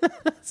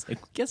 It's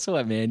like, guess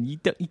what, man? You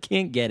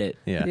can't get it.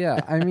 Yeah. Yeah,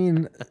 I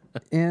mean,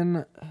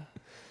 I'm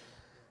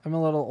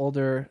a little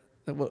older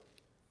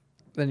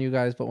than you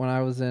guys, but when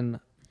I was in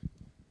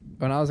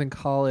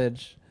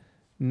college,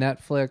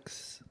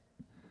 Netflix,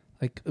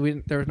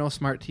 there were no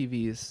smart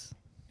TVs.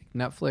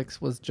 Netflix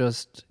was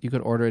just, you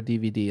could order a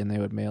DVD and they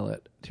would mail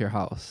it to your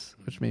house,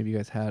 which maybe you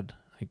guys had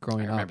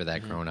growing up. I remember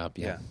that growing up.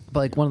 Yeah.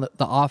 But one of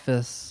The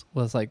Office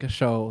was a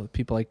show that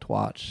people liked to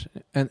watch,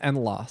 and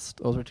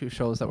Lost. Those were two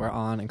shows that were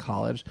on in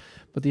college.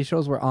 But these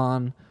shows were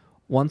on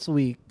once a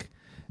week,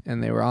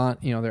 and they were on,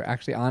 they're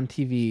actually on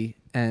TV.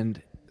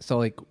 And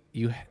so and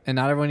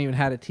not everyone even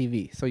had a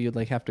TV. So you'd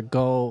have to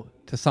go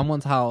to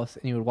someone's house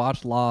and you would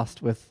watch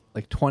Lost with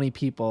 20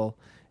 people.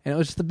 And it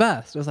was just the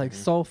best. It was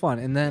so fun.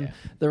 And then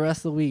the rest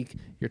of the week,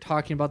 you're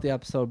talking about the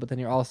episode, but then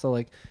you're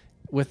also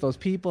with those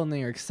people, and then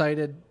you're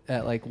excited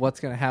at what's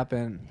going to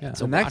happen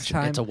the next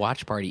time. It's a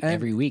watch party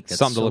every week. That's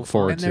something to look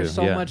forward and to. there's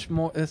so much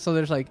more. So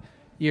there's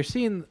you're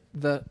seeing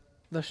the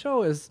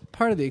show is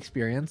part of the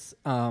experience,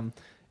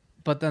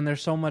 but then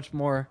there's so much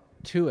more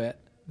to it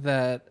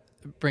that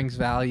brings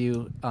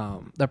value.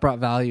 That brought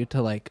value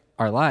to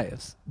our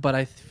lives. But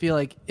I feel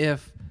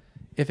if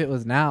it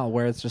was now,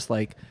 where it's just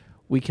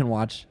we can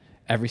watch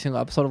every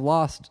single episode of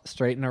Lost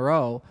straight in a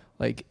row,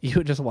 you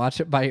would just watch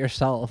it by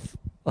yourself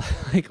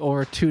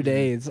over 2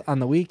 days on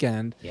the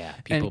weekend. Yeah,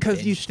 and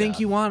because you think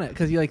you want it,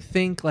 because you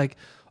think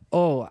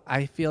oh,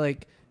 I feel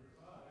like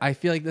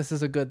this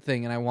is a good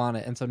thing and I want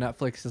it, and so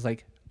Netflix is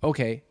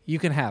okay, you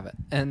can have it,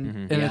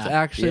 and it's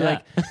actually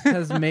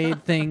has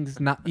made things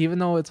not, even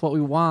though it's what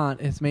we want,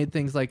 it's made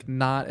things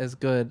not as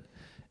good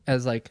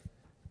as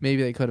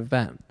maybe they could have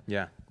been.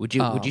 Yeah. Would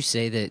you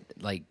say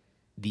that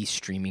these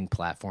streaming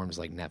platforms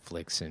like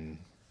Netflix and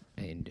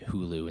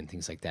Hulu and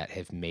things like that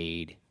have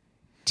made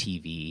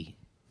TV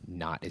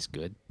not as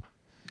good?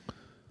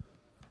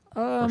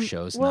 Or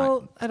shows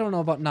I don't know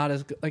about not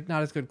as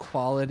good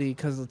quality,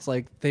 because it's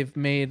they've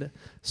made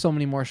so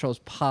many more shows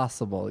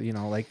possible.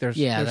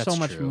 There's so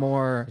much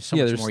more. There's so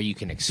much more you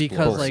can explore.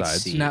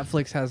 Because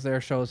Netflix has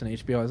their shows and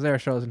HBO has their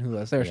shows and Hulu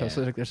has their shows.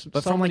 So there's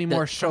so many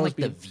more shows.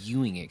 The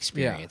viewing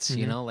experience,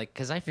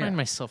 because I find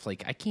myself I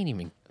can't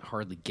even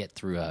hardly get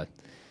through a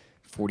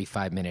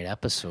 45-minute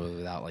episode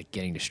without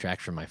getting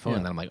distracted from my phone.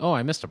 And then I'm like, oh,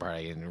 I missed a part.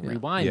 I can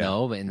rewind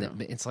though,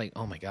 and it's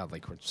oh my God, we're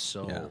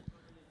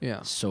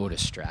so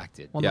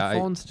distracted. Well, the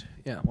phones.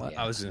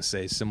 I was going to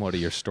say, similar to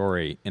your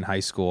story, in high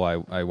school,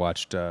 I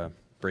watched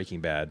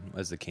Breaking Bad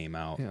as it came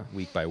out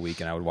week by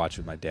week, and I would watch it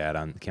with my dad.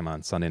 Came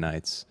on Sunday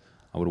nights.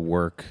 I would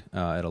work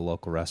at a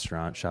local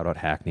restaurant. Shout out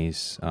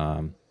Hackney's. I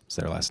was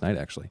there last night,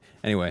 actually.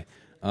 Anyway,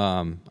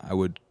 I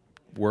would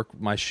work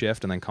my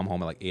shift and then come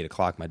home at 8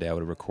 o'clock. My dad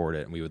would record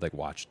it, and we would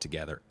watch it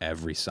together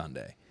every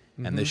Sunday.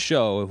 And the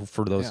show,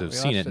 for those who've we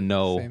seen watched it,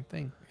 know same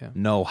thing. Yeah.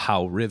 know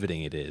how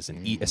riveting it is,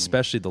 and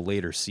especially the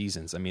later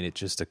seasons. I mean, it's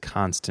just a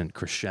constant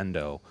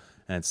crescendo,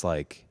 and it's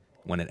like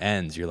when it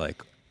ends, you're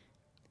like,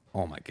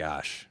 oh my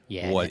gosh,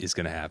 what is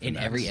going to happen in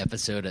next? every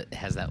episode? It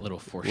has that little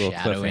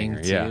foreshadowing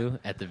cliffhanger, too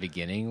at the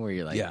beginning where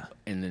you're like, Yeah.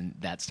 and then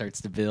that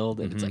starts to build,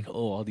 and it's like, oh,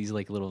 all these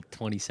like little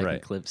 20-second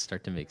Right. clips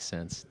start to make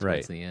sense towards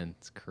Right. the end.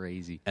 It's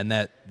crazy. And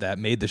that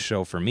made the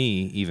show for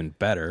me even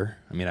better.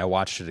 I mean, I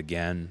watched it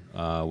again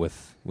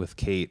with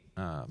Kate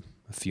a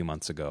few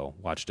months ago.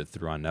 Watched it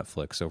through on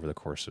Netflix over the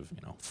course of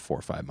 4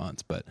 or 5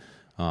 months. But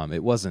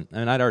it wasn't. I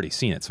mean, I'd already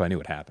seen it, so I knew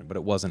what happened. But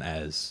it wasn't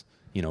as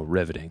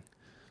riveting.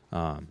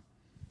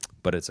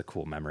 But it's a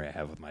cool memory I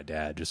have with my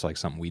dad. Just like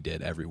something we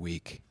did every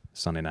week,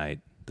 Sunday night.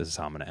 This is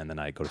how I'm going to end the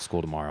night. Go to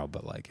school tomorrow.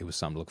 But like it was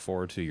something to look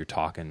forward to. You're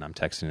talking. I'm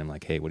texting him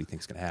like, hey, what do you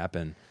think's going to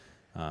happen?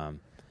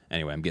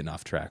 Anyway, I'm getting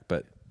off track,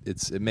 but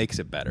it makes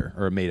it better,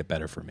 or it made it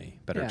better for me,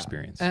 better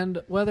experience.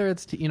 And whether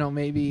it's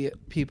maybe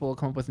people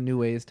come up with new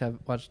ways to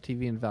watch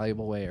TV in a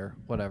valuable way or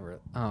whatever.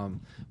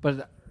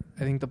 But I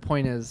think the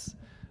point is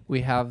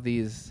we have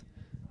these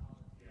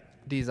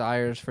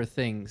desires for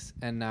things,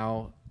 and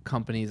now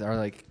companies are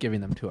like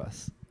giving them to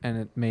us, and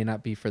it may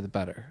not be for the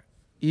better,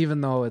 even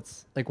though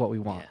it's like what we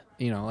want.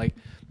 Like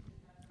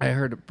I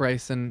heard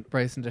Bryson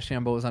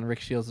DeChambeau was on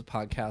Rick Shields'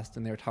 podcast,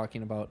 and they were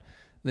talking about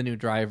the new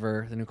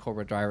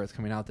Cobra driver that's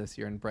coming out this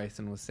year, and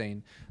Bryson was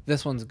saying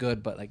this one's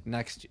good, but like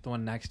the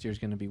one next year is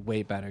going to be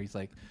way better. He's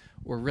like,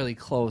 we're really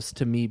close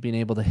to me being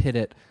able to hit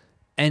it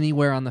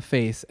anywhere on the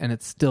face, and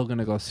it's still going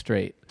to go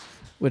straight,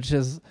 which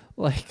is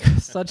like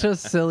such a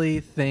silly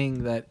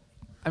thing that.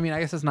 I mean,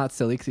 I guess it's not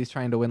silly because he's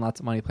trying to win lots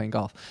of money playing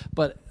golf,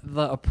 but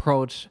the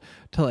approach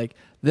to like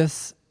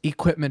this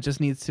equipment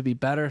just needs to be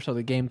better so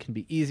the game can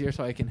be easier,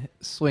 so I can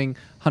swing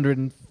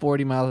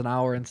 140 miles an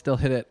hour and still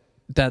hit it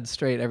dead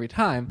straight every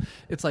time.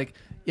 It's like,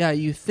 yeah,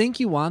 you think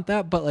you want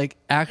that, but like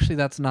actually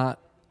that's not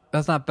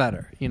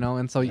better,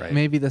 And so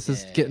maybe this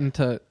is getting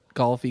to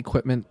golf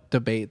equipment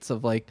debates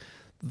of like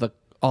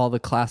all the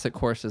classic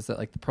courses that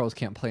like the pros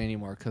can't play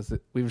anymore because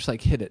we just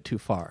like hit it too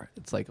far.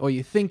 It's like, oh,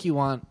 you think you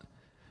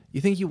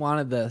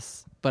wanted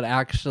this, but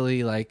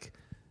actually like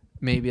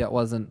maybe that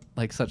wasn't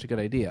like such a good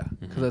idea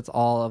because it's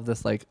all of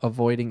this like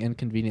avoiding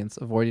inconvenience,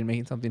 avoiding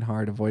making something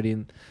hard,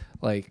 avoiding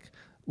like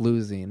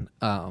losing.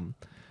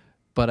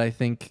 But I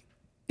think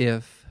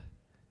if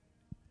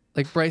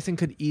like Bryson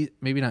could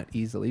maybe not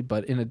easily,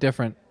 but in a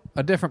different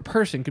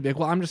person could be like,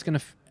 well, I'm just going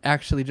to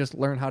actually just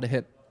learn how to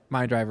hit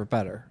my driver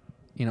better.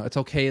 It's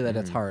okay that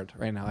it's hard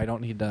right now. I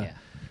don't need to,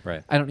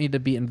 I don't need to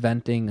be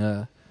inventing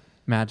a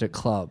magic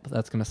club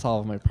that's going to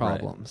solve my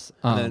problems.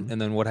 Right.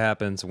 And then what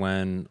happens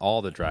when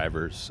all the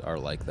drivers are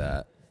like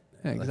that?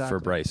 Yeah, like for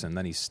Bryson,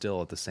 then he's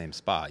still at the same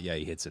spot. Yeah,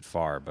 he hits it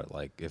far, but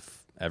like if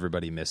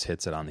everybody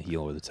hits it on the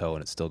heel or the toe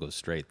and it still goes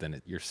straight,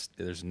 then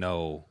there's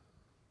no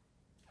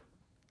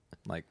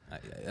like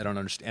I don't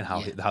understand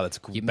how that's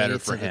cool. You better made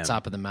it for to him. the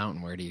top of the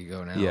mountain. Where do you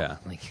go now? Yeah,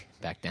 like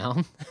back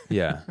down.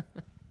 Yeah.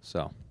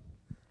 So,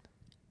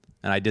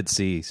 and I did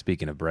see.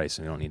 Speaking of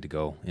Bryson, we don't need to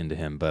go into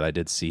him, but I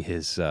did see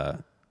his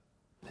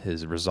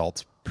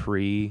results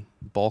pre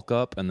bulk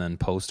up and then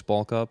post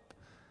bulk up.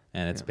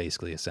 And it's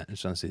basically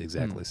essentially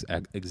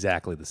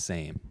exactly the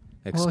same.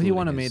 Well, he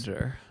won a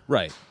major.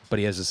 Right. But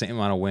he has the same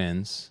amount of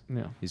wins.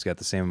 Yeah. He's got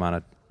the same amount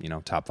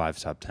of, top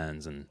 5s, top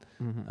 10s, and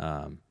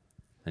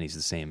he's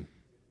the same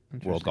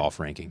world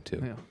golf ranking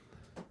too.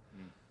 Yeah.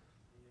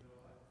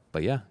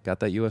 But yeah, got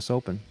that US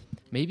Open.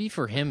 Maybe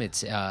for him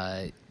it's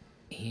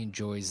he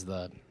enjoys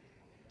the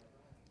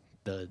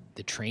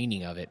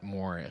training of it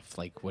more, if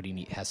like what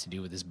he has to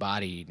do with his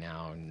body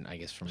now, and I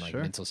guess from like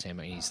mental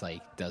standpoint, he's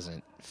like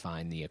doesn't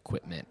find the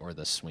equipment or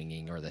the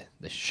swinging or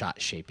the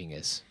shot shaping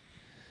as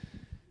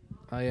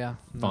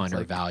fun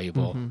or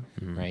valuable,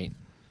 right?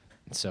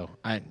 So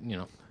that's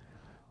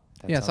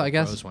so how I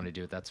guess pros want to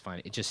do it. That's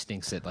fine. It just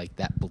stinks that like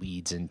that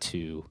bleeds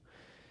into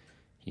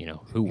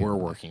who we're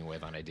working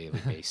with on a daily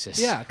basis.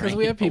 Yeah, because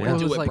we have people who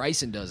do what like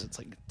Bryson does. It's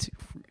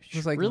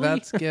like really?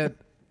 Let's get.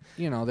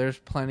 There's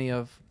plenty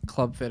of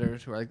club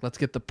fitters who are like, let's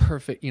get the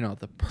perfect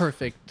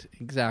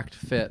exact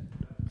fit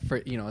for,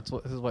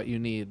 this is what you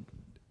need,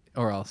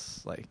 or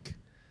else like,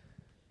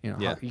 you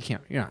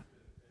can't, you're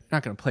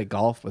not going to play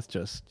golf with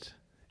just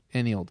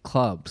any old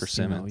clubs.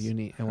 Persimmons. You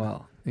need,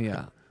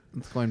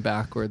 it's going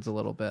backwards a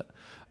little bit.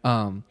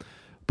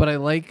 But I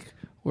like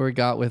where we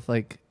got with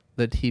like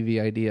the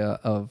TV idea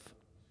of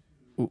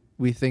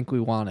we think we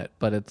want it,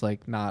 but it's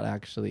like not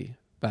actually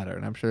better.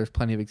 And I'm sure there's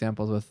plenty of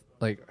examples with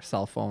like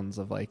cell phones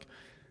of like,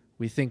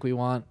 we think we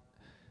want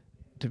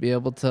to be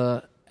able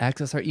to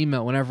access our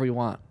email whenever we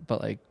want,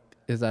 but like,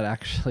 is that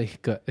actually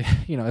good?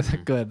 Is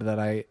it good that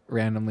I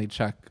randomly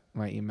check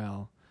my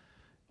email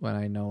when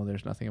I know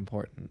there's nothing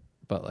important,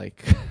 but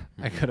like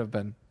I could have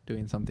been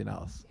doing something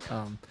else.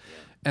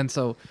 And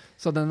so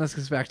then this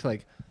goes back to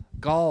like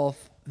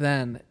golf.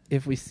 Then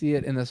if we see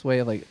it in this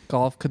way, like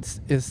golf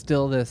is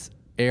still this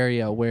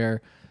area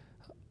where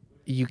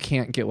you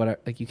can't get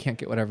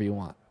whatever you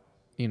want.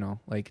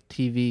 Like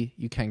TV,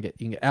 you can get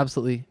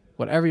absolutely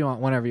whatever you want,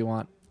 whenever you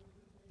want.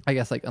 I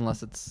guess like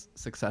unless it's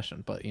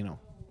Succession, but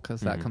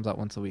because that comes out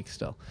once a week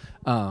still.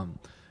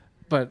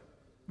 But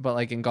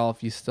like in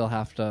golf, you still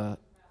have to.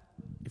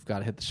 You've got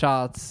to hit the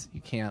shots.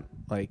 You can't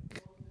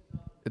like.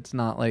 It's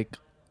not like.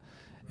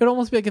 It'd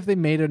almost be like if they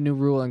made a new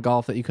rule in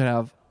golf that you could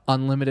have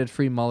unlimited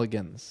free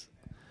mulligans.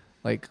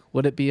 Like,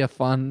 would it be a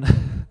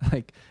fun?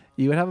 Like,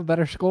 you would have a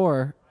better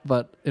score,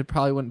 but it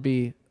probably wouldn't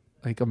be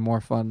like a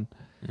more fun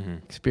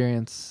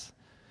experience.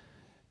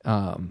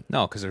 No,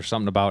 because there's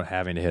something about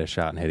having to hit a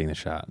shot and hitting the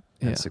shot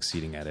and Yeah.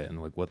 succeeding at it,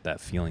 and like what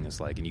that feeling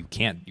is like. And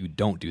you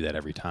don't do that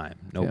every time.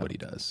 Nobody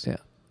does. Yeah.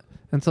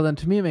 And so then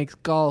to me, it makes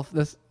golf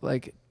this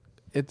like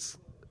it's.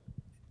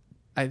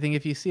 I think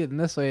if you see it in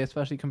this way,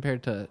 especially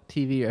compared to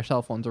TV or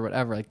cell phones or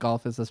whatever, like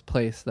golf is this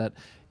place that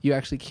you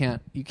actually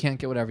can't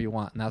get whatever you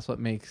want, and that's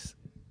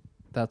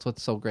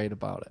what's so great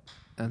about it.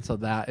 And so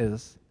that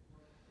is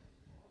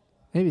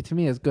maybe to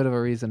me as good of a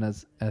reason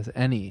as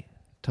any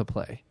to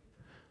play.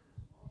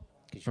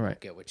 Because you won't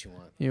get what you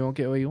want. You won't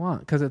get what you want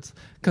because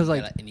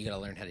and you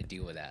gotta learn how to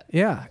deal with that.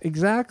 Yeah,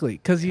 exactly.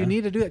 Because you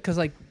need to do it. Because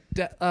like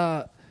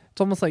it's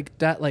almost like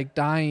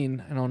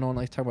dying. I know no one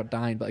likes to talk about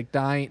dying, but like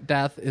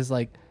death is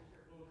like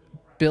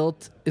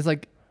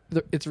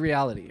it's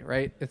reality,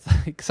 right? It's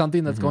like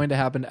something that's going to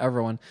happen to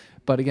everyone.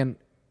 But again,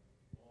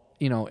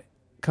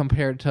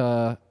 compared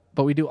to,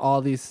 but we do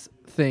all these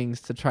things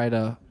to try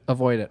to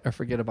avoid it or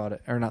forget about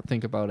it or not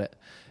think about it.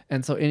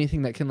 And so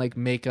anything that can like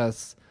make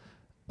us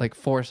like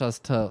force us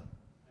to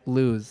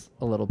lose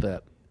a little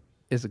bit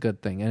is a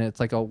good thing. And it's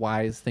like a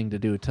wise thing to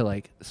do, to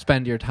like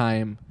spend your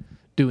time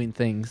doing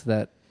things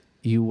that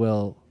you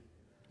will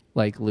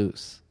like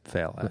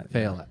fail at.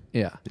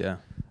 Yeah. Yeah.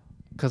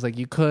 Because like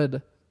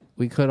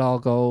we could all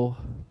go,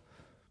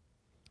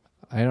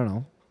 I don't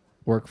know,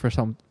 work for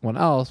someone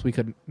else. We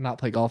could not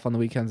play golf on the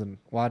weekends and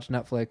watch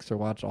Netflix or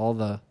watch all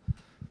the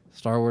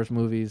Star Wars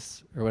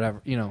movies or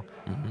whatever,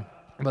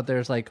 But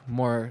there's like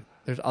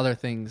there's other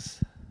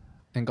things,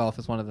 and golf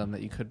is one of them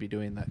that you could be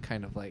doing that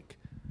kind of like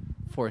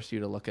force you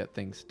to look at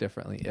things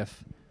differently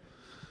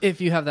if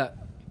you have that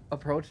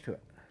approach to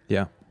it.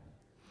 Yeah.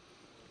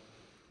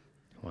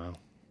 Wow.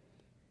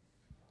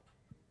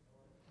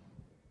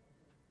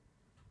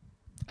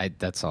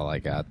 That's all I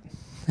got.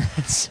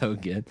 That's so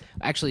good.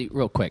 Actually,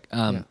 real quick,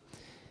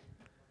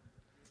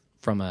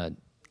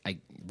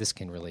 this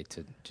can relate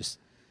to just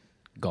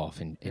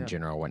golf in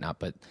general or whatnot,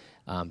 but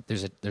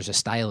there's a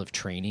style of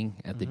training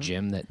at the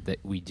gym that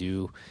we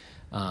do,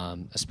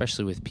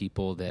 especially with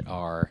people that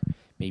are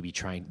maybe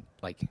trying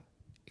like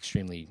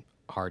extremely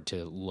hard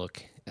to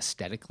look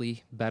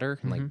aesthetically better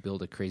and like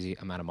build a crazy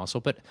amount of muscle,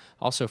 but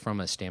also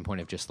from a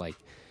standpoint of just like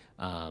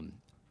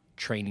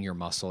training your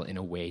muscle in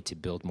a way to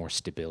build more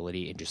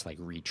stability and just like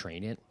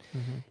retrain it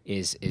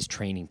is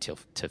training to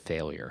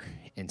failure.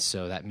 And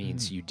so that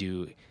means you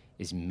do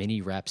as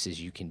many reps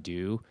as you can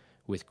do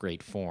with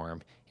great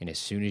form, and as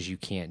soon as you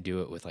can't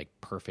do it with like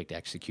perfect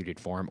executed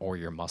form, or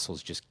your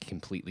muscles just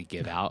completely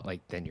give out,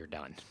 like then you're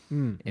done.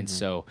 And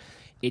so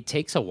it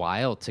takes a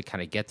while to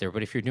kind of get there,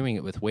 but if you're doing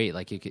it with weight,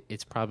 like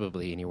it's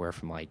probably anywhere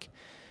from like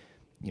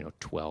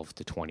 12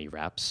 to 20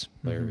 reps.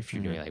 But if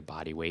you're doing like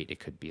body weight, it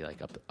could be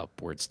like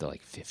upwards to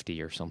like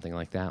 50 or something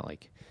like that.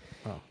 Like,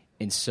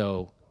 and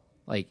so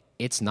like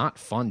it's not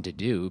fun to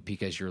do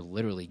because you're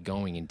literally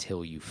going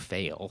until you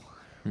fail,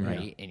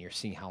 right? And you're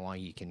seeing how long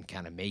you can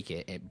kind of make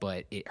it,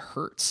 but it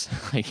hurts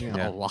like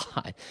a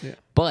lot. Yeah.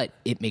 But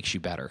it makes you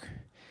better,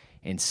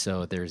 and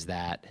so there's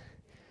that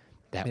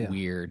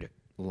weird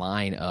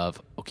line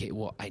of, okay,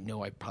 well, I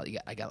know I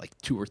got like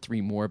 2 or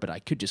 3 more, but I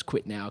could just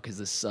quit now because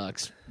this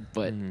sucks,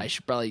 but I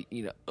should probably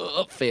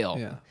fail.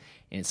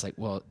 And it's like,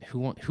 well, who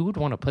would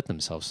want to put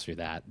themselves through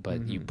that?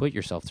 But you put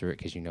yourself through it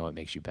because you know it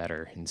makes you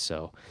better. And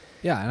so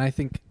and I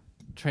think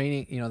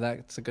training,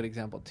 that's a good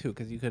example too,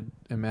 because you could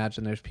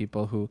imagine there's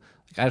people who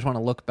like, I just want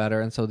to look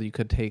better, and so you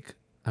could take,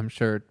 I'm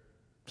sure,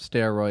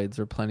 steroids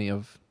or plenty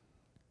of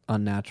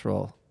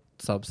unnatural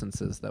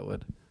substances that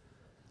would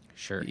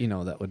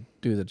that would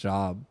do the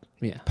job.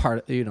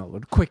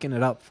 Would quicken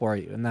it up for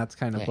you, and that's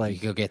kind of like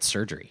you go get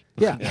surgery.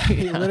 You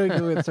literally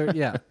go get surgery.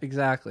 Yeah,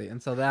 exactly.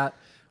 And so that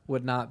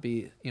would not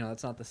be,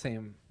 it's not the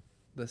same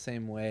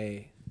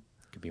way.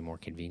 It could be more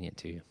convenient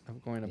to you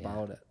of going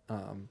about it.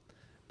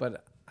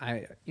 But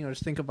I,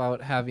 just think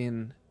about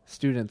having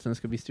students, and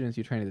this could be students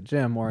you train at the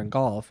gym or in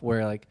golf,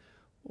 where like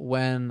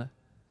when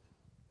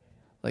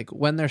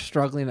they're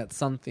struggling at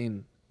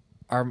something,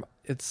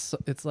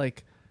 it's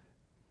like.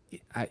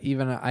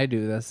 I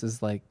do this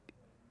is like,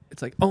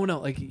 it's like, oh no,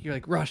 like you're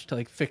like rushed to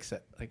like fix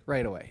it like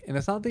right away. And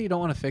it's not that you don't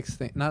want to fix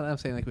things. Not that I'm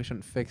saying like we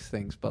shouldn't fix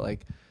things, but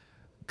like,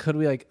 could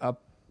we like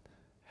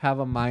have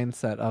a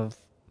mindset of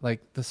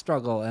like the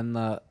struggle and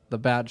the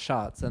bad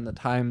shots and the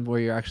time where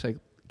you actually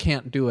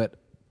can't do it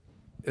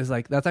is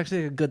like, that's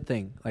actually a good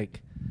thing.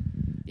 Like,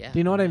 do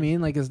you know what I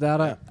mean? Like, is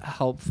that a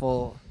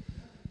helpful,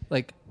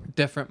 like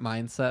different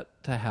mindset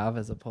to have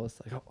as opposed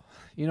to like, oh,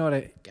 you know what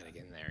gotta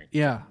get in there.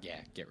 Yeah.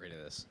 Get rid of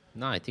this.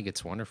 No, I think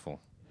it's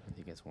wonderful.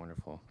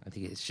 I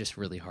think it's just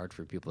really hard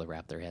for people to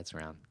wrap their heads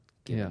around,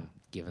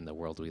 given the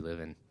world we live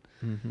in.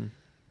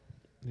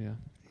 Yeah.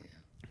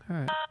 All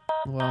right.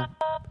 Well,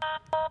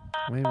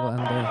 maybe we'll end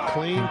there.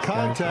 Clean Thanks,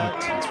 guys.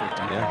 contact. Thanks for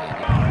doing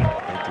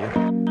Yeah.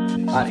 Thank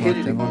you. I hit it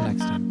Everyone again.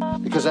 next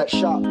time. Because that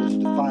shot was a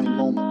defining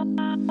moment.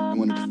 And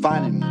when a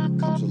defining moment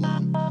comes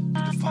along,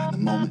 you define the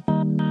moment,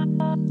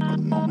 or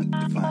the moment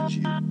defines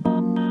you.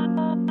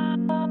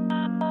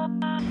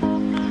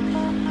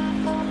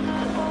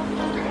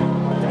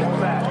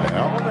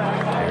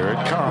 Well, here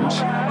it comes.